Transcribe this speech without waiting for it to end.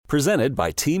Presented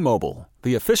by T-Mobile,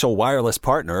 the official wireless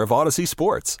partner of Odyssey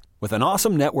Sports. With an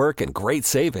awesome network and great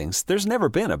savings, there's never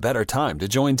been a better time to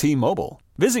join T-Mobile.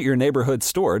 Visit your neighborhood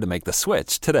store to make the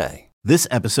switch today. This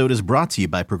episode is brought to you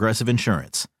by Progressive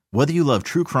Insurance. Whether you love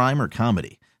true crime or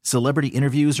comedy, celebrity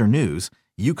interviews or news,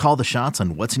 you call the shots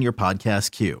on what's in your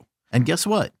podcast queue. And guess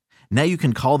what? Now you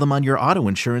can call them on your auto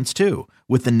insurance too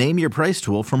with the Name Your Price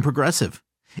tool from Progressive.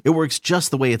 It works just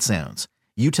the way it sounds.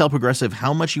 You tell Progressive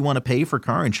how much you want to pay for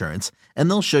car insurance, and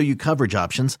they'll show you coverage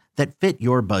options that fit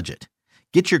your budget.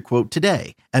 Get your quote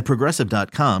today at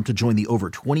Progressive.com to join the over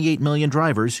 28 million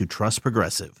drivers who trust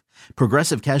Progressive.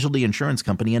 Progressive Casualty Insurance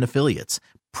Company and Affiliates.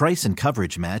 Price and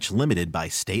coverage match limited by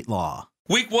state law.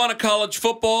 Week 1 of college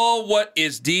football, what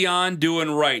is Deion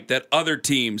doing right that other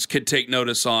teams could take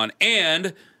notice on?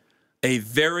 And a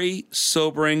very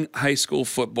sobering high school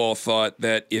football thought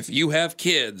that if you have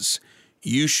kids,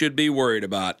 you should be worried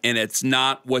about, and it's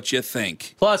not what you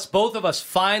think. Plus, both of us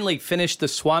finally finished the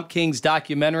Swamp Kings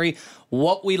documentary,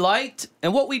 what we liked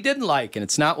and what we didn't like, and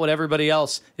it's not what everybody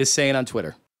else is saying on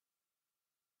Twitter.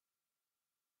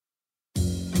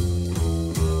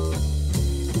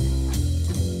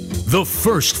 The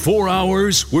first 4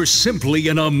 hours were simply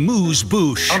an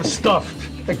amuse-bouche. I'm stuffed.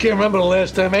 I can't remember the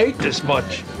last time I ate this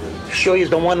much. Sure you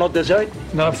don't want no dessert?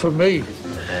 Not for me.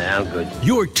 I'm good.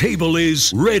 Your table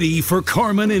is ready for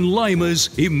Carmen and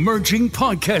Lima's emerging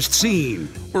podcast scene.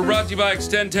 We're brought to you by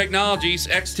Extend Technologies,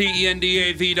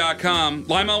 xtendav.com.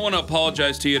 Lima, I want to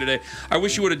apologize to you today. I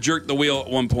wish you would have jerked the wheel at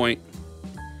one point.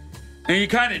 And you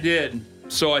kind of did.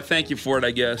 So I thank you for it,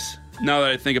 I guess, now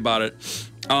that I think about it.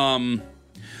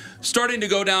 Starting to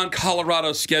go down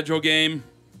Colorado's schedule game.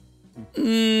 Maybe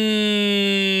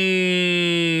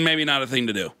not a thing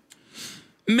to do.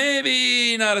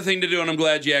 Maybe not a thing to do, and I'm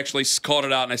glad you actually called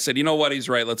it out. And I said, you know what, he's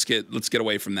right. Let's get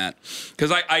away from that,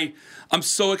 because I'm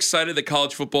so excited that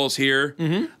college football is here.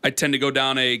 Mm-hmm. I tend to go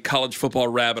down a college football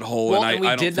rabbit hole, and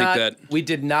I don't think that we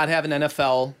did not have an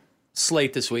NFL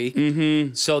slate this week.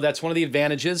 Mm-hmm. So that's one of the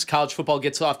advantages. College football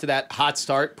gets off to that hot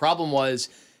start. Problem was,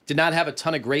 did not have a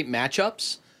ton of great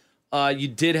matchups. You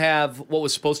did have what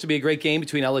was supposed to be a great game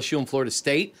between LSU and Florida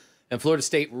State, and Florida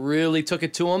State really took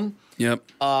it to them. Yep.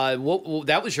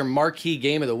 That was your marquee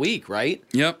game of the week, right?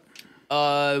 Yep.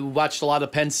 Watched a lot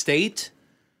of Penn State.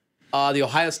 The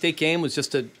Ohio State game was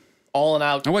just an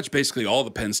all-and-out. I watched basically all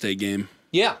the Penn State game.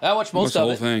 Yeah, I watched most of it. The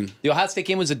whole thing. The Ohio State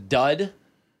game was a dud.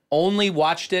 Only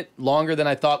watched it longer than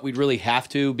I thought we'd really have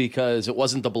to because it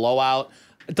wasn't the blowout.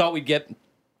 I thought we'd get,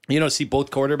 see both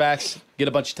quarterbacks get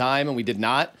a bunch of time, and we did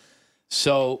not.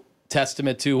 So,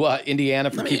 testament to Indiana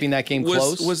for keeping that game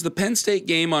close. Was the Penn State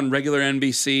game on regular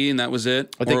NBC, and that was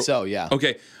it? I think so, yeah.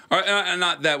 Okay.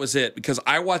 Not that was it, because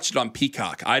I watched it on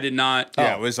Peacock. I did not.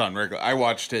 Yeah, it was on regular. I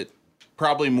watched it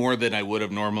probably more than I would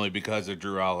have normally because of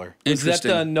Drew Aller. Is that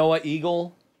the Noah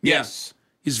Eagle? Yes.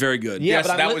 He's very good. Yeah, yes,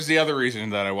 that was the other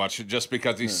reason that I watched it, just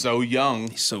because he's so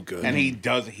young. He's so good. And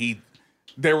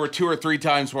there were 2 or 3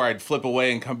 times where I'd flip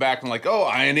away and come back and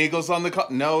Iron Eagle's on the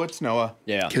no, it's Noah.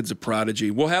 Yeah. Kid's a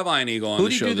prodigy. We'll have Iron Eagle on the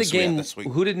show this week.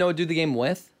 Who did Noah do the game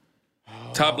with?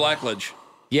 Todd Blackledge.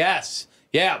 Yes.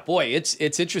 Yeah, boy, it's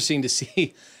interesting to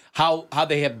see how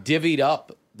they have divvied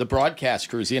up the broadcast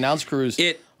crews. The announce crews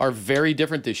are very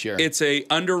different this year. It's a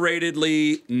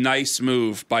underratedly nice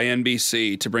move by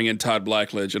NBC to bring in Todd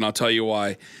Blackledge, and I'll tell you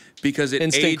why. Because it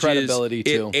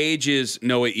ages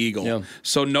Noah Eagle. Yeah.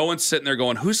 So no one's sitting there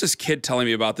going, who's this kid telling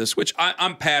me about this? Which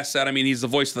I'm past that. I mean, he's the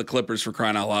voice of the Clippers, for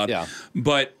crying out loud. Yeah.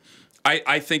 But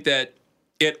I think that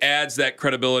it adds that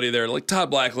credibility there. Like,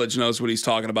 Todd Blackledge knows what he's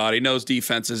talking about. He knows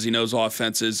defenses. He knows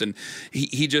offenses. And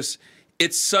he just –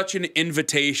 it's such an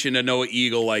invitation to Noah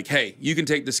Eagle. Like, hey, you can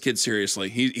take this kid seriously.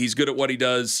 He's good at what he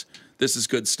does. This is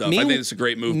good stuff. I think it's a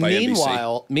great move by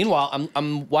NBC. Meanwhile,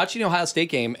 I'm watching the Ohio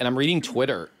State game, and I'm reading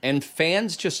Twitter, and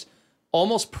fans just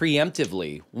almost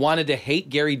preemptively wanted to hate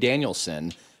Gary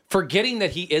Danielson, forgetting that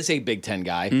he is a Big Ten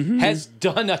guy, has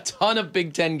done a ton of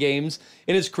Big Ten games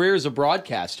in his career as a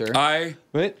broadcaster.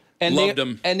 Loved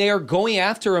him. And they are going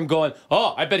after him going,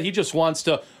 oh, I bet he just wants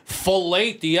to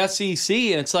fillet the SEC.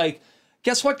 And it's like,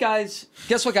 guess what, guys?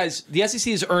 The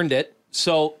SEC has earned it.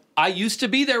 So I used to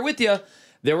be there with you.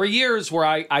 There were years where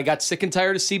I got sick and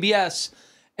tired of CBS,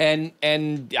 and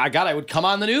I would come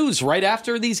on the news right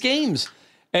after these games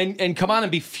and come on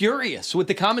and be furious with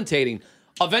the commentating.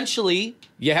 Eventually,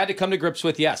 you had to come to grips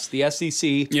with, yes, the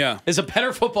SEC is a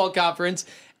better football conference,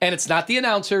 and it's not the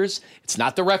announcers, it's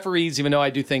not the referees, even though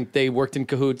I do think they worked in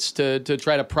cahoots to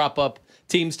try to prop up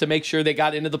teams to make sure they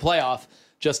got into the playoff,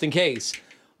 just in case.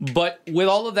 But with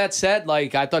all of that said,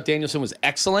 I thought Danielson was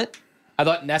excellent. I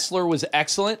thought Nestler was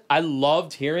excellent. I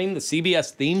loved hearing the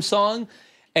CBS theme song.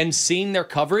 and seeing their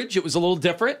coverage, it was a little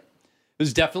different. It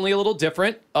was definitely a little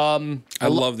different. I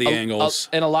love the angles.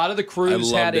 And a lot of the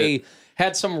crews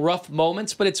had some rough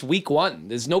moments, but it's week 1.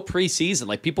 There's no preseason.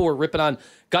 Like, people were ripping on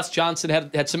Gus Johnson,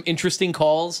 had some interesting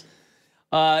calls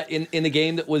in the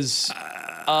game that was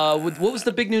what was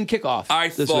the big noon kickoff? I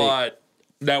thought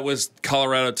that was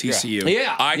Colorado TCU.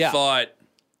 Yeah. I thought,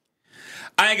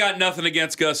 I ain't got nothing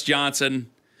against Gus Johnson,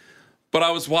 but I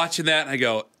was watching that and I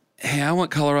go, hey, I want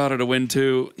Colorado to win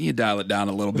too. You dial it down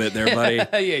a little bit there, buddy.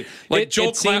 Yeah. Like Joel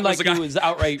it seemed Klatt like was the guy he was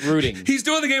outright rooting. He's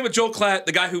doing the game with Joel Klatt,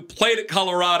 the guy who played at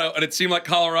Colorado, and it seemed like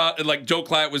Joel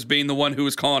Klatt was being the one who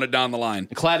was calling it down the line.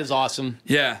 Klatt is awesome.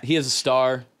 Yeah. He is a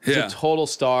star. He's Yeah. a total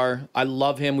star. I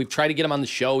love him. We've tried to get him on the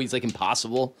show. He's like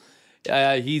impossible.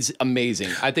 He's amazing.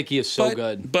 I think he is so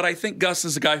good. But I think Gus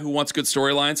is a guy who wants good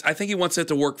storylines. I think he wants it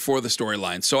to work for the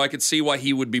storyline. So I could see why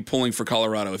he would be pulling for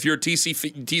Colorado. If you're a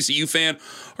TCU fan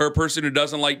or a person who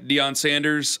doesn't like Deion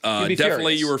Sanders, definitely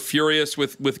furious. you were furious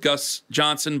with Gus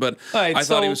Johnson, but Right, I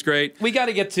thought he was great. We got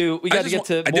to get to. I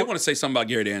did want to say something about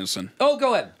Gary Danielson. Oh,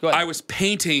 go ahead. I was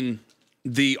painting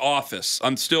the office.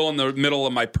 I'm still in the middle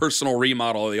of my personal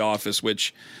remodel of the office,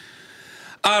 which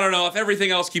I don't know. If everything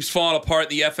else keeps falling apart,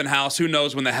 the effing house, who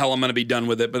knows when the hell I'm going to be done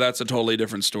with it, but that's a totally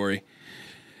different story.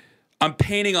 I'm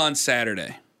painting on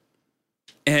Saturday.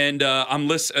 And I'm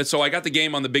listening. So I got the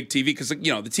game on the big TV because, the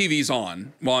TV's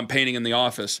on while I'm painting in the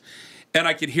office. And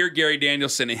I could hear Gary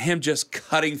Danielson and him just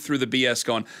cutting through the BS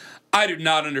going, I do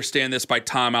not understand this by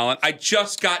Tom Allen. I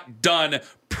just got done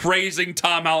praising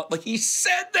Tom Allen. Like, he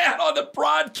said that on the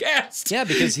broadcast. Yeah,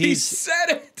 because he said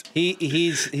it.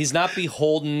 He's not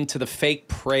beholden to the fake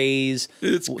praise.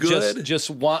 It's good. Just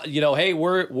want, hey,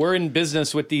 we're in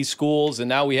business with these schools and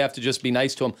now we have to just be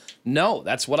nice to them. No,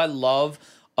 that's what I love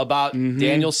about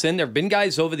Danielson. There have been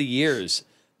guys over the years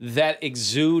that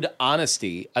exude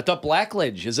honesty. I thought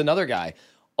Blackledge is another guy.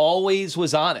 Always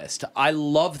was honest. I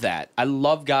love that. I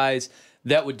love guys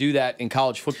that would do that in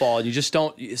college football,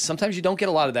 and sometimes you don't get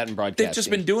a lot of that in broadcasting. They've just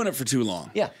been doing it for too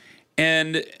long. Yeah.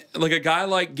 And like a guy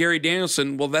like Gary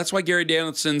Danielson, well, that's why Gary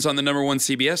Danielson's on the number 1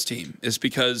 CBS team, is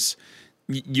because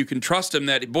you can trust him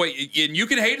that, boy, and you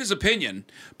can hate his opinion,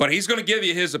 but he's going to give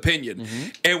you his opinion.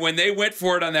 And when they went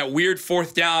for it on that weird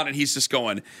 4th down, and he's just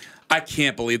going, I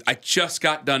can't believe I just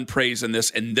got done praising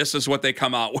this, and this is what they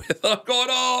come out with. I'm going,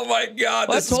 oh my God,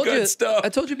 this is good stuff. I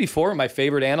told you before, my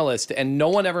favorite analyst, and no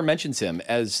one ever mentions him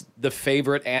as the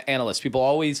favorite analyst. People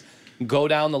always go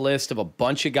down the list of a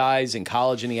bunch of guys in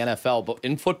college and the NFL, but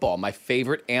in football, my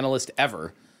favorite analyst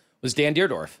ever was Dan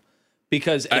Deerdorf.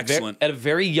 Because at a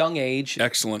very young age, Dan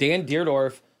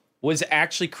Deerdorf was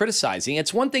actually criticizing.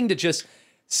 It's one thing to just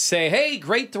say, hey,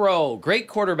 great throw, great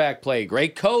quarterback play,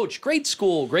 great coach, great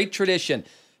school, great tradition.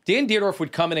 Dan Deerdorf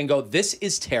would come in and go, this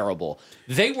is terrible.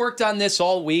 They worked on this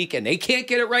all week, and they can't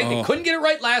get it right. They couldn't get it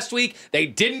right last week. They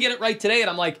didn't get it right today. And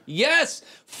I'm like, yes,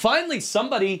 finally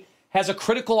somebody has a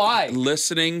critical eye.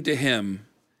 Listening to him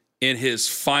in his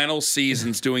final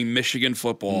seasons doing Michigan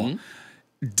football,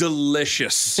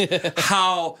 delicious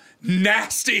how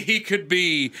nasty he could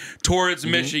be towards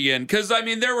Michigan. Because,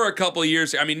 there were a couple of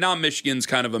years. Now Michigan's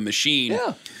kind of a machine.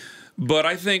 Yeah. But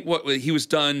I think what he was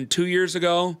done 2 years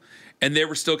ago, and they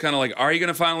were still kind of like, are you going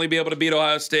to finally be able to beat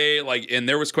Ohio State? And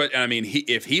there was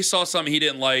if he saw something he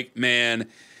didn't like, man,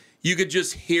 you could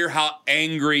just hear how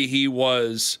angry he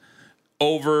was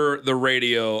over the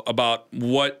radio about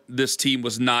what this team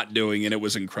was not doing, and it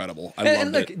was incredible. I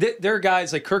loved it. There are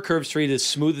guys like Kirk Herbstreit, as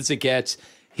smooth as it gets.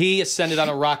 He ascended on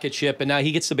a rocket ship, and now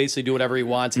he gets to basically do whatever he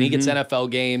wants, and he gets NFL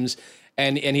games,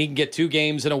 and he can get 2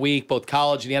 games in a week, both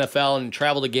college and the NFL, and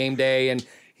travel to game day, and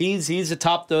he's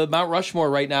atop the Mount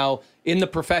Rushmore right now in the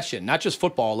profession, not just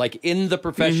football, like in the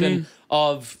profession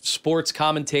of sports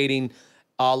commentating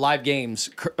live games.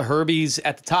 Herbie's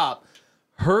at the top.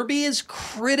 Herbie is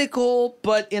critical,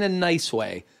 but in a nice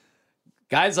way.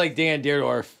 Guys like Dan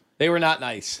Deerdorf, they were not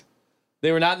nice.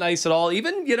 They were not nice at all.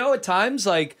 Even, at times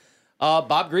like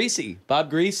Bob Greasy. Bob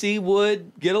Greasy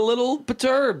would get a little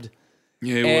perturbed.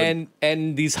 Yeah, he would.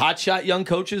 And these hotshot young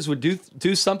coaches would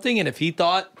do something, and if he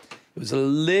thought it was a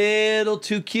little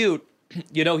too cute,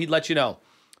 he'd let you know.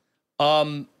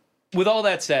 With all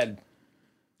that said,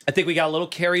 I think we got a little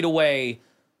carried away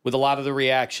with a lot of the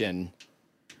reaction.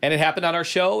 And it happened on our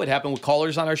show. It happened with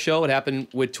callers on our show. It happened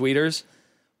with tweeters,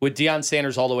 with Deion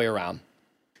Sanders all the way around.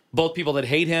 Both people that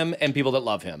hate him and people that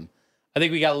love him. I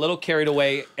think we got a little carried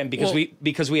away, and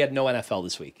because we had no NFL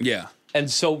this week. Yeah.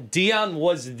 And so Deion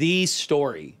was the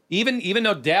story. Even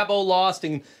though Dabo lost,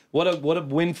 and what a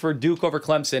win for Duke over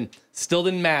Clemson, still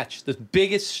didn't match. The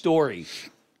biggest story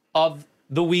of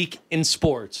the week in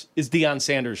sports is Deion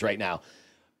Sanders right now.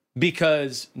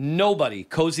 because nobody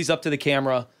cozies up to the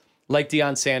camera like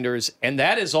Deion Sanders, and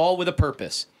that is all with a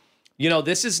purpose.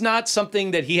 This is not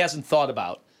something that he hasn't thought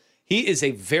about. He is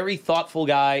a very thoughtful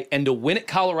guy, and to win at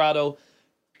Colorado,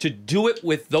 to do it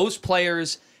with those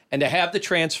players, and to have the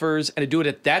transfers, and to do it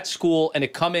at that school, and to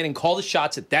come in and call the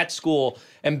shots at that school,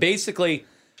 and basically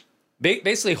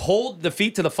hold the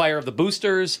feet to the fire of the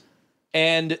boosters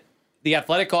and the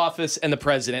athletic office and the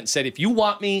president, said, if you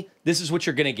want me, this is what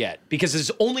you're going to get. Because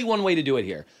there's only one way to do it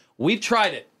here. We've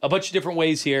tried it a bunch of different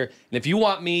ways here. And if you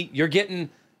want me, you're getting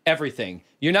everything.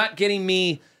 You're not getting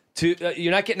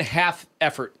you're not getting half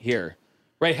effort here,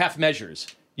 right? Half measures.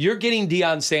 You're getting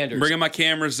Deion Sanders. Bringing my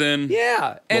cameras in.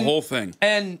 Yeah. The whole thing.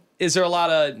 And is there a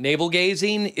lot of navel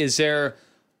gazing? Is there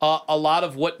a lot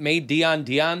of what made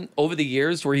Deion over the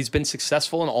years, where he's been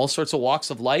successful in all sorts of walks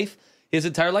of life, his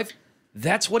entire life?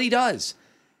 That's what he does.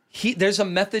 There's a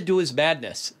method to his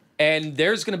madness, and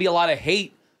there's going to be a lot of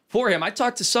hate for him. I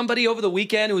talked to somebody over the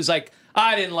weekend who was like,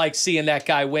 I didn't like seeing that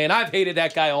guy win. I've hated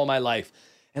that guy all my life.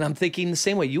 And I'm thinking the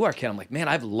same way you are, Ken. I'm like, man,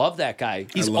 I've loved that guy.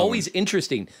 He's always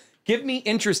interesting. Give me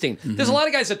interesting. Mm-hmm. There's a lot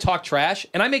of guys that talk trash,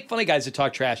 and I make fun of guys that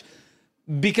talk trash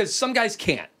because some guys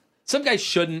can't. Some guys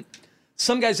shouldn't.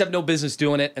 Some guys have no business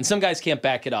doing it, and some guys can't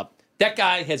back it up. That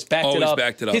guy has backed it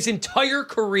up. His entire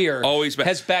career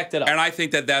has backed it up. And I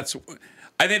think that's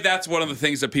one of the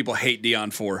things that people hate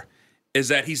Deion for, is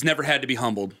that he's never had to be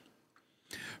humbled.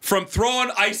 From throwing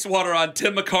ice water on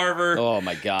Tim McCarver, oh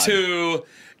my God, to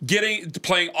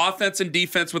playing offense and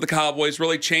defense with the Cowboys,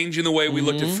 really changing the way we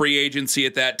looked at free agency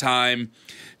at that time,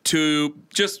 to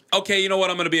just, okay, you know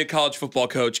what, I'm going to be a college football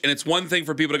coach. And it's one thing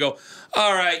for people to go,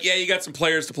 all right, yeah, you got some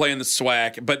players to play in the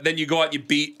SWAC, but then you go out and you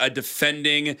beat a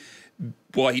defending,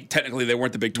 well, technically they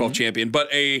weren't the Big 12 champion,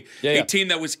 but a team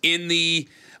that was in the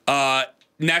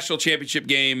national championship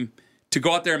game, to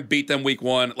go out there and beat them week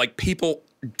one. Like, people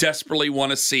desperately want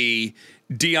to see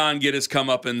Deion get his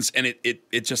comeuppance, and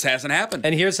it just hasn't happened.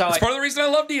 And here's how it's part of the reason I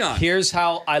love Deion. Here's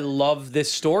how I love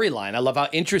this storyline. I love how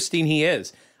interesting he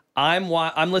is. I'm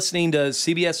listening to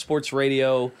CBS Sports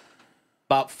Radio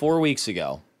about 4 weeks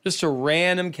ago. Just a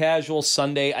random casual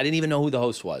Sunday. I didn't even know who the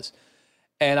host was.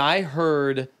 And I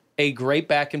heard a great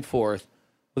back and forth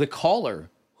with a caller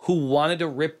who wanted to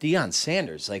rip Deion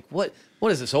Sanders. Like, what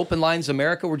is this, Open Lines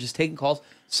America? We're just taking calls.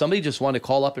 Somebody just wanted to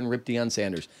call up and rip Deion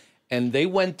Sanders. And they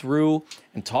went through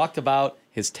and talked about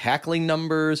his tackling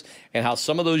numbers and how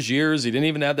some of those years he didn't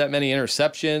even have that many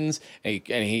interceptions. And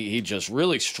he just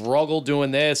really struggled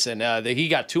doing this. And he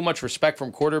got too much respect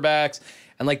from quarterbacks.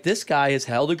 And like, this guy has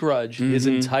held a grudge his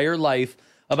entire life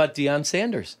about Deion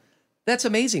Sanders. That's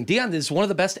amazing. Deion is one of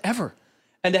the best ever.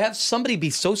 And to have somebody be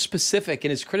so specific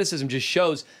in his criticism just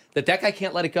shows that guy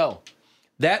can't let it go.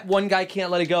 That one guy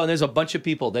can't let it go. And there's a bunch of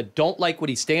people that don't like what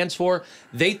he stands for.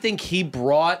 They think he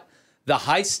brought the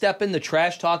high stepping, the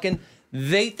trash talking.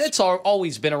 That's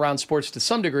always been around sports to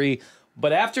some degree.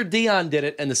 But after Deion did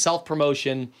it, and the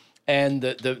self-promotion and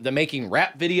the making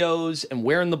rap videos and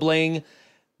wearing the bling,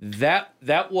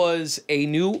 that was a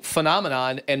new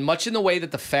phenomenon. And much in the way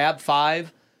that the Fab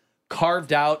Five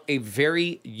carved out a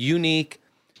very unique,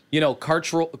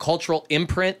 cultural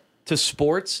imprint to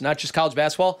sports, not just college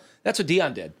basketball. That's what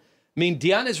Deion did. I mean,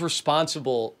 Deion is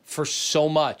responsible for so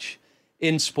much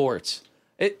in sports.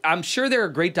 I'm sure there are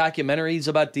great documentaries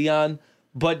about Deion,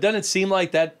 but doesn't it seem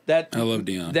like that I love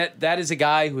Deion. That is a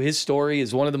guy who his story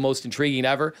is one of the most intriguing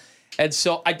ever. And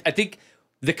so I think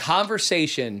the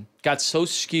conversation got so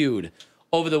skewed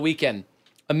over the weekend.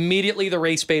 Immediately the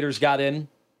race baiters got in,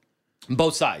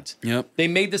 both sides. Yep. They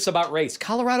made this about race.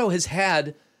 Colorado has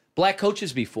had black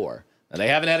coaches before. And they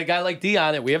haven't had a guy like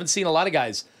Deion, and we haven't seen a lot of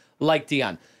guys like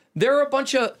Deion. There are a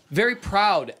bunch of very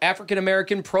proud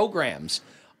African-American programs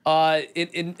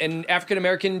in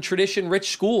African-American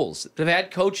tradition-rich schools that have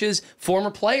had coaches,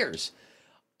 former players.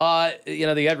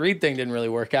 The Ed Reed thing didn't really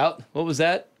work out. What was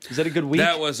that? Was that a good week?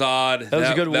 That was odd. That was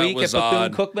a good week at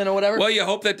Bethune-Cookman or whatever? Well, you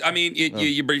hope that,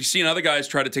 you're seeing other guys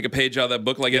try to take a page out of that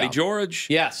book, like Eddie George.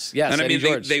 Yes, and Eddie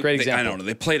George, great example. I don't know.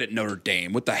 They played at Notre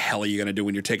Dame. What the hell are you going to do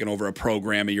when you're taking over a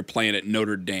program and you're playing at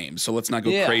Notre Dame? So let's not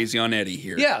go crazy on Eddie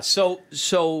here. Yeah,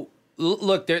 so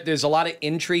look, there's a lot of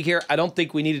intrigue here. I don't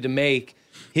think we needed to make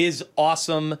his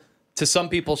awesome, to some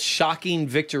people, shocking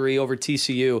victory over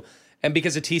TCU. And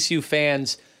because the TCU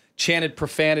fans chanted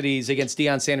profanities against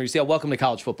Deion Sanders. Yeah, welcome to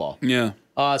college football. Yeah.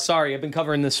 Sorry, I've been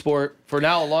covering this sport for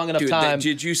now a long enough time.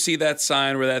 Did you see that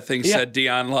sign where that thing said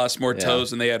Deion lost more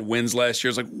toes than they had wins last year?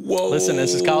 It's like, whoa. Listen,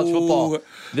 this is college football.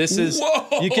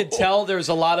 You can tell there's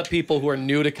a lot of people who are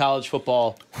new to college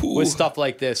football with stuff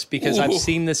like this, because I've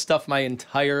seen this stuff my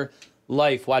entire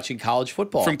life watching college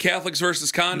football. From Catholics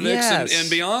versus convicts and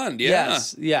beyond. Yeah.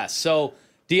 Yes. So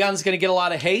Deion's going to get a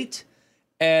lot of hate,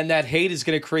 and that hate is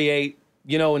going to create,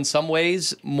 in some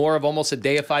ways, more of almost a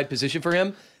deified position for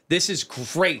him. This is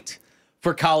great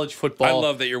for college football. I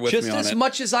love that you're with me on it. Just as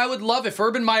much as I would love if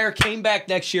Urban Meyer came back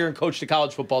next year and coached a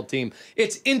college football team.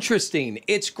 It's interesting.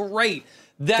 It's great.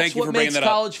 That's what makes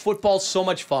college football so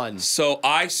much fun. So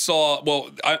I saw.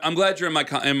 Well, I'm glad you're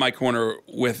in my corner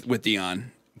with Deion,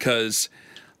 because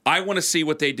I want to see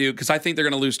what they do, because I think they're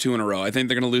going to lose 2 in a row. I think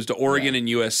they're going to lose to Oregon and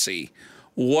USC.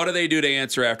 What do they do to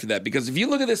answer after that? Because if you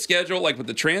look at the schedule, like with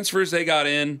the transfers they got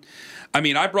in, I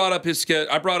mean, I brought up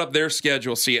their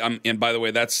schedule. See, and by the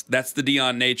way, that's the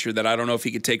Deion nature that I don't know if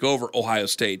he could take over Ohio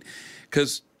State.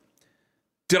 Because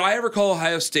did I ever call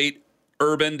Ohio State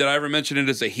Urban? Did I ever mention it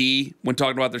as a he when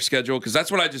talking about their schedule? Because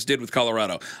that's what I just did with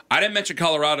Colorado. I didn't mention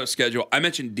Colorado's schedule. I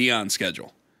mentioned Deion's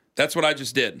schedule. That's what I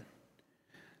just did.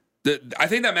 I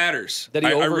think that matters. That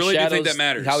I really do think that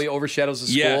matters. How he overshadows the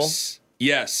school?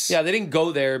 Yes. Yeah, they didn't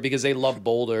go there because they love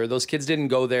Boulder. Those kids didn't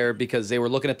go there because they were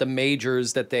looking at the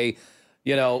majors that they,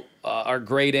 are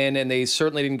great in, and they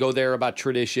certainly didn't go there about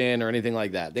tradition or anything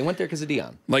like that. They went there because of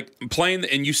Deion. Like playing,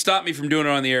 and you stopped me from doing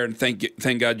it on the air, and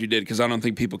thank God you did, because I don't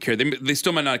think people care. They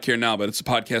still might not care now, but it's a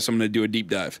podcast. I'm going to do a deep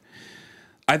dive.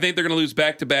 I think they're going to lose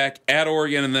back-to-back at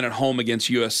Oregon and then at home against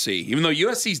USC. Even though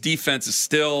USC's defense is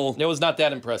still... It was not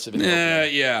that impressive.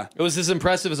 Yeah. It was as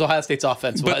impressive as Ohio State's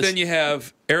offense was. But then you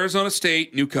have Arizona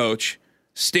State, new coach.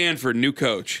 Stanford, new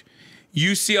coach.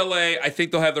 UCLA, I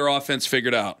think they'll have their offense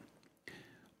figured out.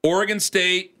 Oregon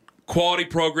State, quality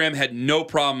program, had no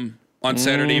problem on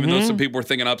Saturday, even though some people were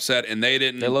thinking upset, and they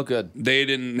didn't. They look good. They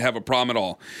didn't have a problem at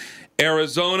all.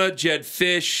 Arizona, Jed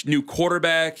Fish, new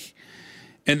quarterback.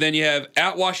 And then you have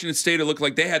at Washington State, it looked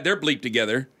like they had their bleep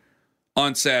together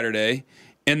on Saturday.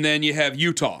 And then you have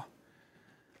Utah.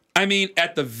 I mean,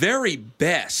 at the very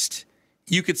best,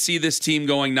 you could see this team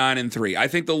going 9-3. I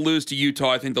think they'll lose to Utah.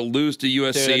 I think they'll lose to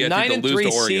USC. Dude, I think they'll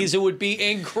lose to Oregon. Season would be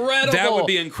incredible. That would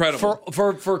be incredible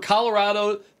for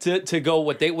Colorado to go.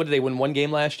 What did they win 1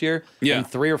 game last year? Yeah, and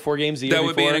 3 or 4 games the year before? That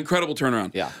would be an incredible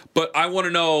turnaround. Yeah, but I want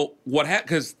to know what happened,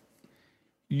 because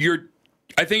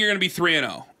I think you're going to be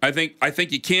 3-0. I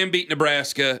think you can beat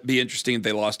Nebraska. Be interesting if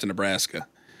they lost to Nebraska.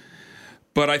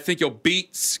 But I think you'll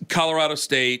beat Colorado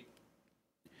State.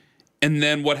 And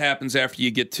then what happens after you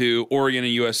get to Oregon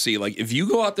and USC? Like, if you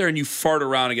go out there and you fart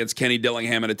around against Kenny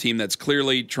Dillingham and a team that's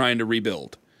clearly trying to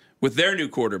rebuild with their new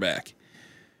quarterback,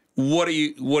 what are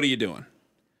you doing?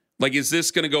 Like, is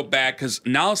this going to go back? Because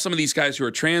now some of these guys who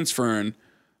are transferring,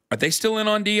 are they still in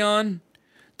on Deion?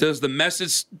 Does the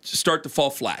message start to fall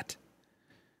flat?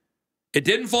 It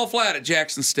didn't fall flat at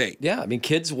Jackson State. Yeah, I mean,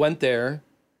 kids went there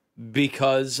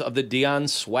because of the Deion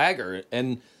swagger,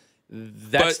 and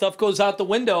that stuff goes out the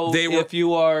window if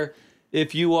you are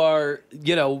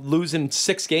losing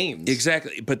 6 games.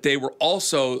 Exactly, but they were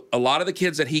also, a lot of the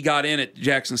kids that he got in at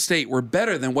Jackson State were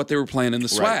better than what they were playing in the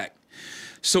SWAC. Right.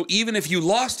 So even if you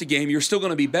lost a game, you're still going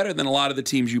to be better than a lot of the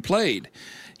teams you played.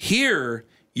 Here,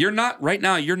 you're not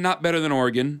better than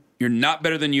Oregon. You're not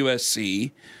better than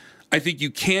USC. I think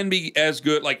you can be as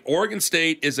good. Like, Oregon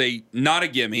State is not a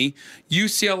gimme.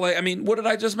 UCLA, I mean, what did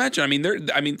I just mention? I mean,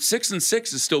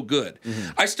 6-6 is still good. Mm-hmm.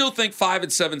 I still think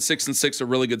 5-7, 6-6 a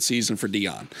really good season for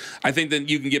Deion. I think that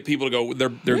you can get people to go,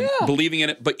 they're believing in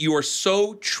it, but you are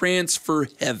so transfer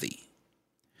heavy.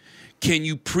 Can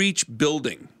you preach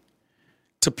building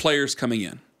to players coming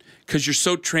in? Because you're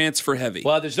so transfer heavy.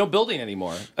 Well, there's no building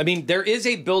anymore. I mean, there is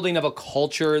a building of a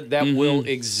culture that will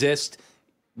exist,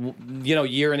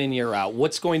 year in and year out.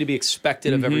 What's going to be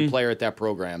expected of every player at that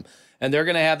program? And they're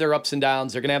going to have their ups and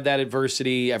downs. They're going to have that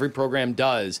adversity. Every program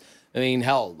does. I mean,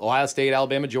 hell, Ohio State,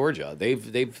 Alabama, Georgia.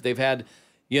 They've had,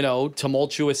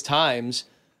 tumultuous times,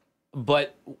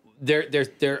 but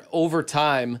they're over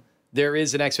time. There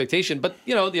is an expectation. But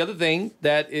the other thing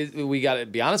that we got to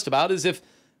be honest about is if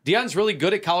Deion's really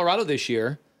good at Colorado this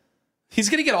year, he's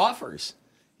going to get offers.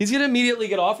 He's going to immediately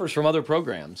get offers from other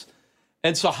programs.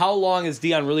 And so how long is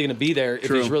Deion really going to be there if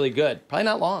he's really good? Probably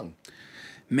not long.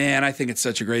 Man, I think it's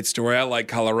such a great story. I like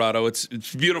Colorado. It's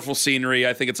beautiful scenery.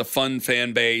 I think it's a fun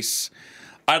fan base.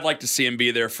 I'd like to see him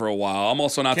be there for a while. I'm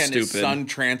also not stupid. Can his son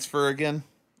transfer again?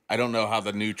 I don't know how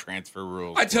the new transfer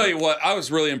rules I tell you what, I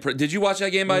was really impressed. Did you watch that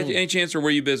game by any chance, or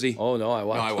were you busy? Oh, no, I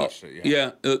watched it. No, I watched it,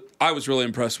 yeah. Yeah, I was really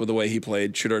impressed with the way he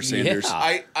played, Shedeur Sanders.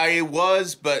 Yeah. I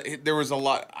was, but there was a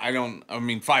lot.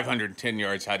 510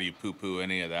 yards, how do you poo-poo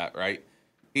any of that, right?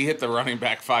 He hit the running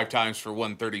back 5 times for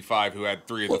 135, who had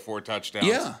 3 of the 4 touchdowns.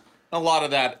 Yeah. A lot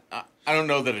of that, I don't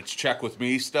know that it's check with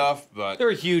me stuff, but there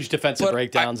were huge defensive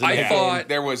breakdowns. I thought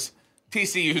there was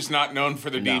TCU's not known for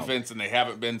their defense, and they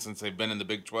haven't been since they've been in the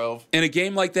Big 12. In a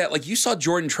game like that, like you saw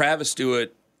Jordan Travis do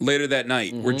it later that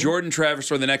night, or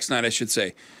the next night, I should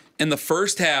say. In the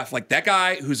first half, like that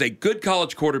guy who's a good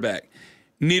college quarterback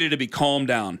needed to be calmed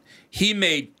down. He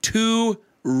made 2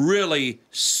 really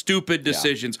stupid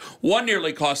decisions. One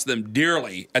nearly cost them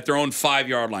dearly at their own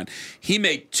 5-yard line. He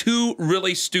made 2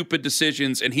 really stupid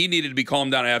decisions, and he needed to be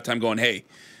calmed down at halftime going, hey,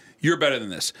 you're better than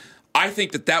this. I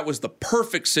think that was the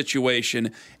perfect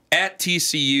situation at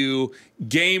TCU,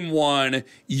 game 1.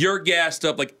 You're gassed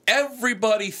up. Like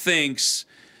everybody thinks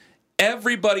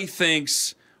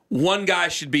one guy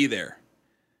should be there.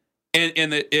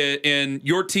 And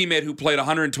your teammate who played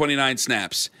 129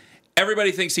 snaps,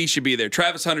 everybody thinks he should be there.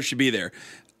 Travis Hunter should be there.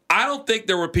 I don't think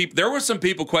there were some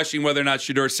people questioning whether or not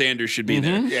Shedeur Sanders should be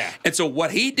there. Yeah. And so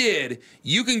what he did,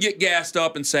 you can get gassed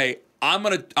up and say, I'm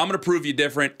gonna prove you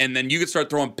different, and then you can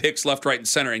start throwing picks left, right, and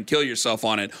center and kill yourself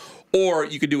on it. Or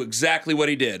you could do exactly what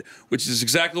he did, which is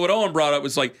exactly what Owen brought up.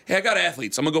 Was like, hey, I got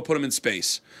athletes. I'm gonna go put them in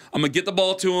space. I'm gonna get the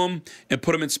ball to them and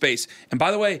put them in space. And by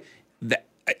the way,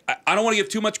 I don't want to give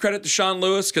too much credit to Sean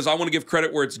Lewis because I want to give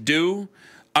credit where it's due.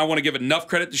 I want to give enough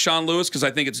credit to Sean Lewis because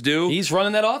I think it's due. He's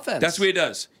running that offense. That's what he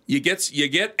does. You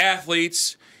get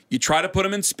athletes. You try to put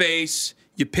them in space.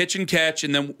 You pitch and catch,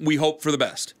 and then we hope for the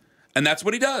best. And that's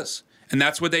what he does. And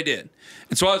that's what they did.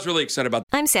 And so I was really excited about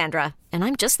that. I'm Sandra, and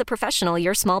I'm just the professional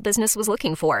your small business was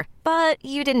looking for. But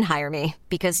you didn't hire me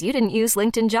because you didn't use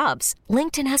LinkedIn Jobs.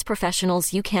 LinkedIn has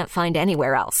professionals you can't find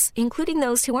anywhere else, including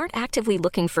those who aren't actively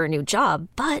looking for a new job,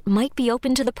 but might be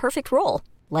open to the perfect role,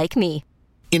 like me.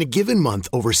 In a given month,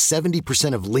 over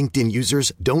 70% of LinkedIn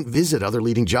users don't visit other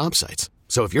leading job sites.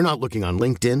 So if you're not looking on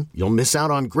LinkedIn, you'll miss out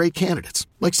on great candidates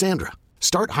like Sandra.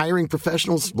 Start hiring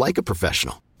professionals like a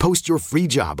professional. Post your free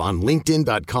job on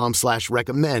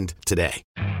linkedin.com/recommend today.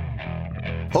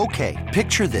 Okay,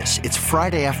 picture this. It's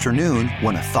Friday afternoon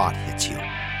when a thought hits you.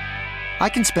 I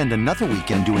can spend another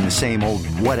weekend doing the same old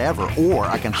whatever, or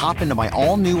I can hop into my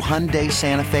all-new Hyundai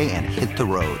Santa Fe and hit the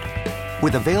road.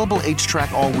 With available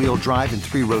H-Track all-wheel drive and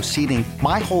 3-row seating,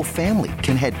 my whole family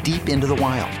can head deep into the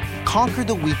wild. Conquer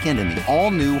the weekend in the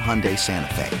all-new Hyundai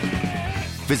Santa Fe.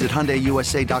 Visit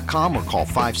HyundaiUSA.com or call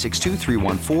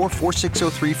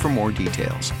 562-314-4603 for more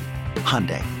details.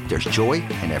 Hyundai, there's joy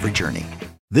in every journey.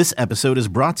 This episode is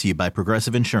brought to you by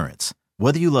Progressive Insurance.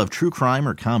 Whether you love true crime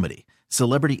or comedy,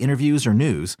 celebrity interviews or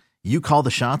news, you call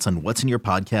the shots on what's in your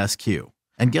podcast queue.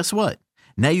 And guess what?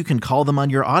 Now you can call them on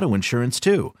your auto insurance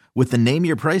too with the Name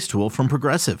Your Price tool from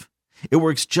Progressive. It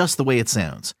works just the way it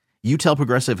sounds. You tell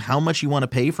Progressive how much you want to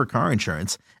pay for car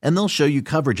insurance, and they'll show you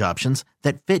coverage options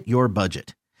that fit your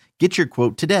budget. Get your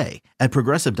quote today at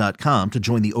Progressive.com to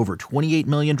join the over 28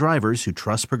 million drivers who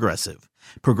trust Progressive.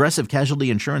 Progressive Casualty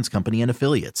Insurance Company and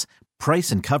Affiliates. Price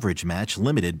and coverage match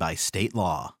limited by state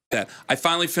law. I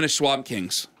finally finished Swamp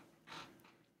Kings.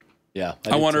 Yeah.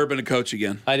 I want Urban to coach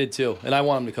again. I did too, and I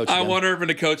want him to coach again. I want Urban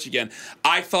to coach again.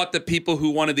 I thought the people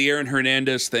who wanted the Aaron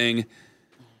Hernandez thing,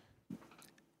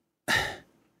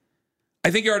 I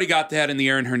think you already got that in the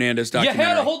Aaron Hernandez documentary. You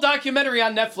had a whole documentary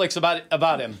on Netflix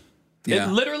about him. Yeah.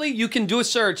 It, literally, you can do a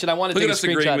search, and I want to Look take at a us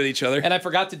screenshot. agreeing with each other. And I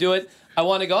forgot to do it. I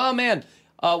want to go, oh, man,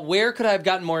 where could I have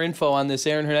gotten more info on this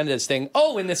Aaron Hernandez thing?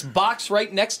 Oh, in this box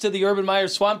right next to the Urban Meyer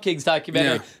Swamp Kings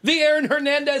documentary. Yeah. The Aaron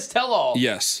Hernandez tell-all.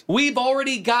 Yes. We've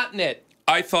already gotten it.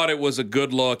 I thought it was a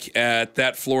good look at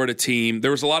that Florida team.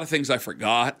 There was a lot of things I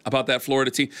forgot about that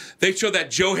Florida team. They showed that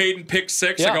Joe Hayden pick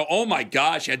six. Yeah. I go, oh my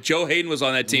gosh, yeah, Joe Hayden was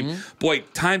on that team. Mm-hmm. Boy,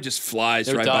 time just flies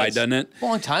by, doesn't it? A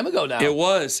long time ago now. It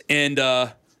was. And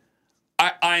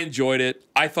I enjoyed it.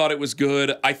 I thought it was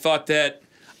good. I thought that,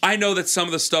 I know that some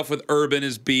of the stuff with Urban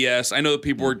is BS. I know that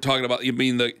people were talking about,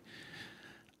 the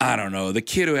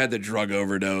kid who had the drug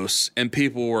overdose, and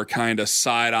people were kind of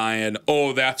side-eyeing,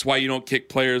 oh, that's why you don't kick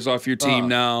players off your team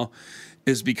now,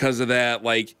 is because of that.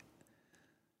 Like,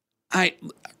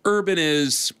 Urban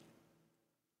is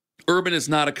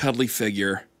not a cuddly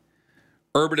figure.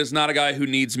 Urban is not a guy who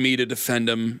needs me to defend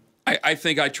him. I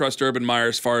think I trust Urban Meyer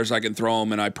as far as I can throw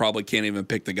him, and I probably can't even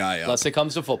pick the guy up. Unless it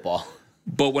comes to football.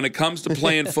 But when it comes to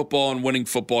playing football and winning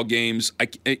football games,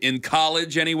 in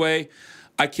college anyway,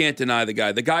 I can't deny the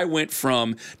guy. The guy went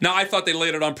from, now I thought they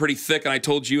laid it on pretty thick, and I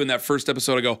told you in that first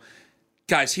episode, I go,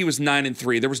 guys, he was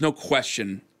 9-3. There was no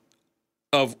question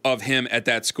of him at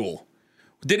that school.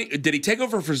 Did he take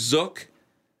over for Zook?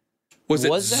 Was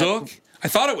it Zook? I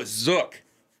thought it was Zook.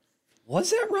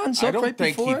 Was that Ron Zook right before? I don't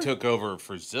think he took over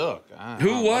for Zook.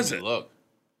 Who was it? Look.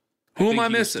 Who am I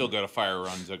missing? Still go to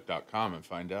fireronzook.com and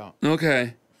find out.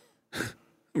 Okay.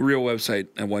 Real website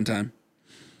at one time.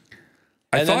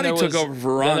 I thought he took over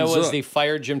for Ron Zook. Then there was the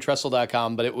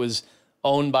firejimtressel.com, but it was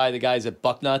owned by the guys at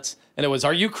Bucknuts, and it was,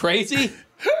 "Are you crazy?"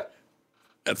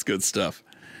 That's good stuff.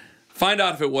 Find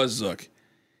out if it was Zook.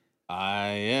 I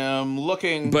am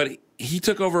looking. But he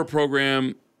took over a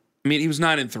program. I mean, he was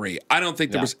 9-3. I don't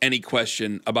think there was any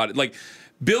question about it. Like,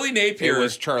 Billy Napier. It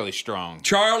was Charlie Strong.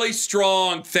 Charlie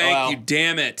Strong. Thank you.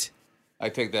 Damn it. I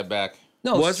take that back.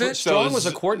 No, was it? Strong was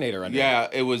a coordinator under him. Yeah,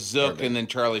 it was Zook, and then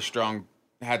Charlie Strong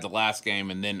had the last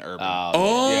game, and then Urban.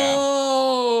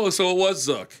 So it was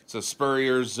Zook. So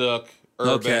Spurrier, Zook,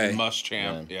 Urban,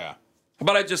 Muschamp. Yeah.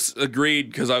 But I just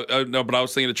agreed because I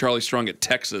was thinking of Charlie Strong at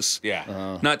Texas.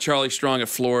 Yeah. Not Charlie Strong at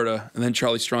Florida, and then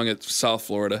Charlie Strong at South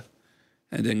Florida.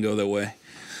 It didn't go that way.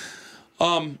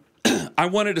 I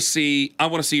want to see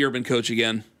Urban coach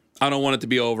again. I don't want it to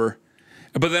be over.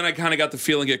 But then I kind of got the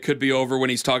feeling it could be over when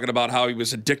he's talking about how he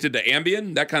was addicted to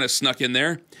Ambien. That kind of snuck in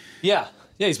there. Yeah.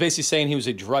 Yeah, he's basically saying he was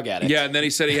a drug addict. Yeah, and then he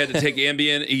said he had to take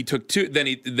Ambien. He took 2. Then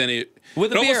he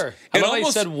with a beer. I love how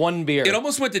he said 1 beer. It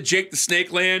almost went to Jake the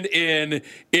Snake Land in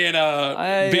Beyond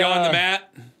the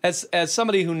Mat. As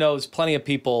somebody who knows plenty of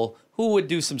people who would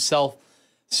do some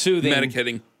self-soothing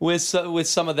medicating with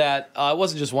some of that, it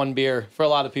wasn't just 1 beer for a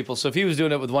lot of people. So if he was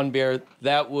doing it with 1 beer,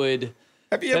 that'd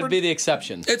be the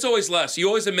exception. It's always less. You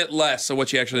always admit less of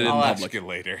what you actually did in public. I'll ask you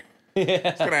later. I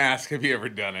was going to ask, have you ever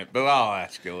done it? But I'll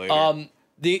ask you later.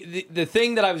 The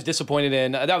thing that I was disappointed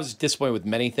in, I was disappointed with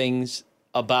many things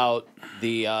about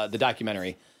the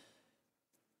documentary.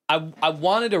 I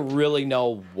wanted to really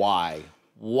know why.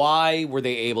 Why were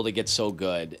they able to get so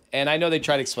good? And I know they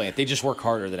try to explain it. They just work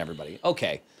harder than everybody.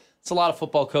 Okay. It's a lot of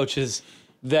football coaches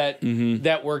that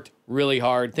worked really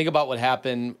hard. Think about what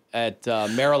happened at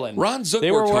Maryland. Ron Zook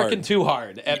They were worked working hard. too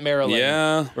hard at Maryland.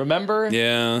 Yeah. Remember?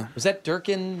 Yeah. Was that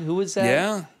Durkin? Who was that?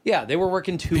 Yeah. Yeah, they were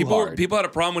working too hard. People had a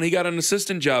problem when he got an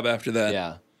assistant job after that.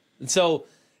 Yeah. And so,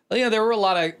 there were a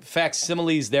lot of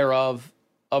facsimiles thereof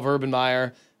of Urban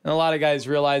Meyer. And a lot of guys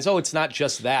realize, it's not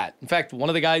just that. In fact, one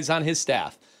of the guys on his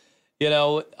staff,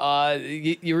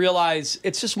 you realize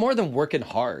it's just more than working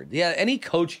hard. Yeah, any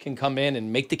coach can come in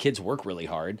and make the kids work really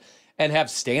hard and have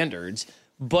standards,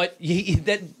 but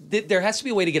there has to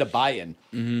be a way to get a buy-in.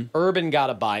 Mm-hmm. Urban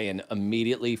got a buy-in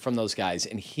immediately from those guys,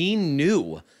 and he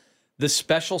knew the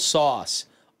special sauce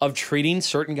of treating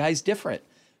certain guys different.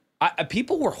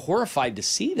 People were horrified to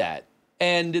see that.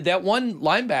 And that one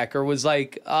linebacker was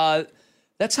like,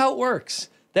 that's how it works.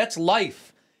 That's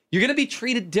life. You're going to be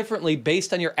treated differently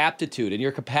based on your aptitude and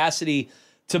your capacity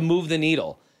to move the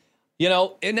needle.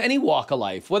 In any walk of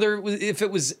life, whether if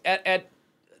it was at a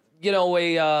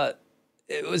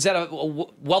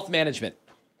wealth management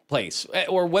place,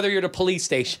 or whether you're at a police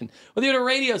station, whether you're at a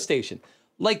radio station,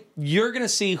 like, you're going to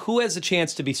see who has a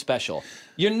chance to be special.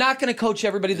 You're not going to coach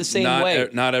everybody the same way.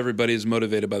 Not everybody is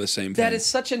motivated by the same thing. That is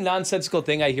such a nonsensical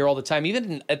thing I hear all the time,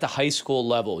 even at the high school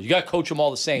level. You got to coach them all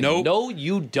the same. Nope. No,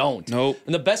 you don't. Nope.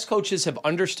 And the best coaches have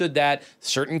understood that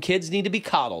certain kids need to be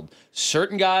coddled.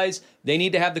 Certain guys, they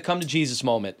need to have the come to Jesus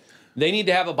moment. They need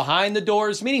to have a behind the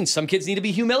doors meeting. Some kids need to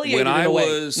be humiliated in a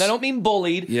way. And I don't mean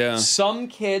bullied. Yeah. Some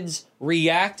kids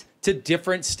react to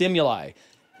different stimuli.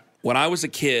 When I was a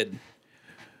kid,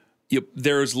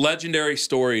 there's legendary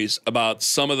stories about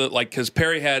some of the, because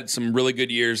Perry had some really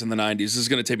good years in the 90s. This is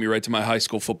going to take me right to my high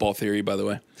school football theory, by the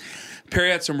way.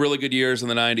 Perry had some really good years in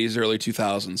the 90s, early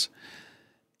 2000s.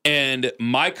 And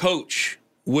my coach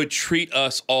would treat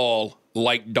us all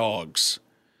like dogs.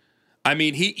 I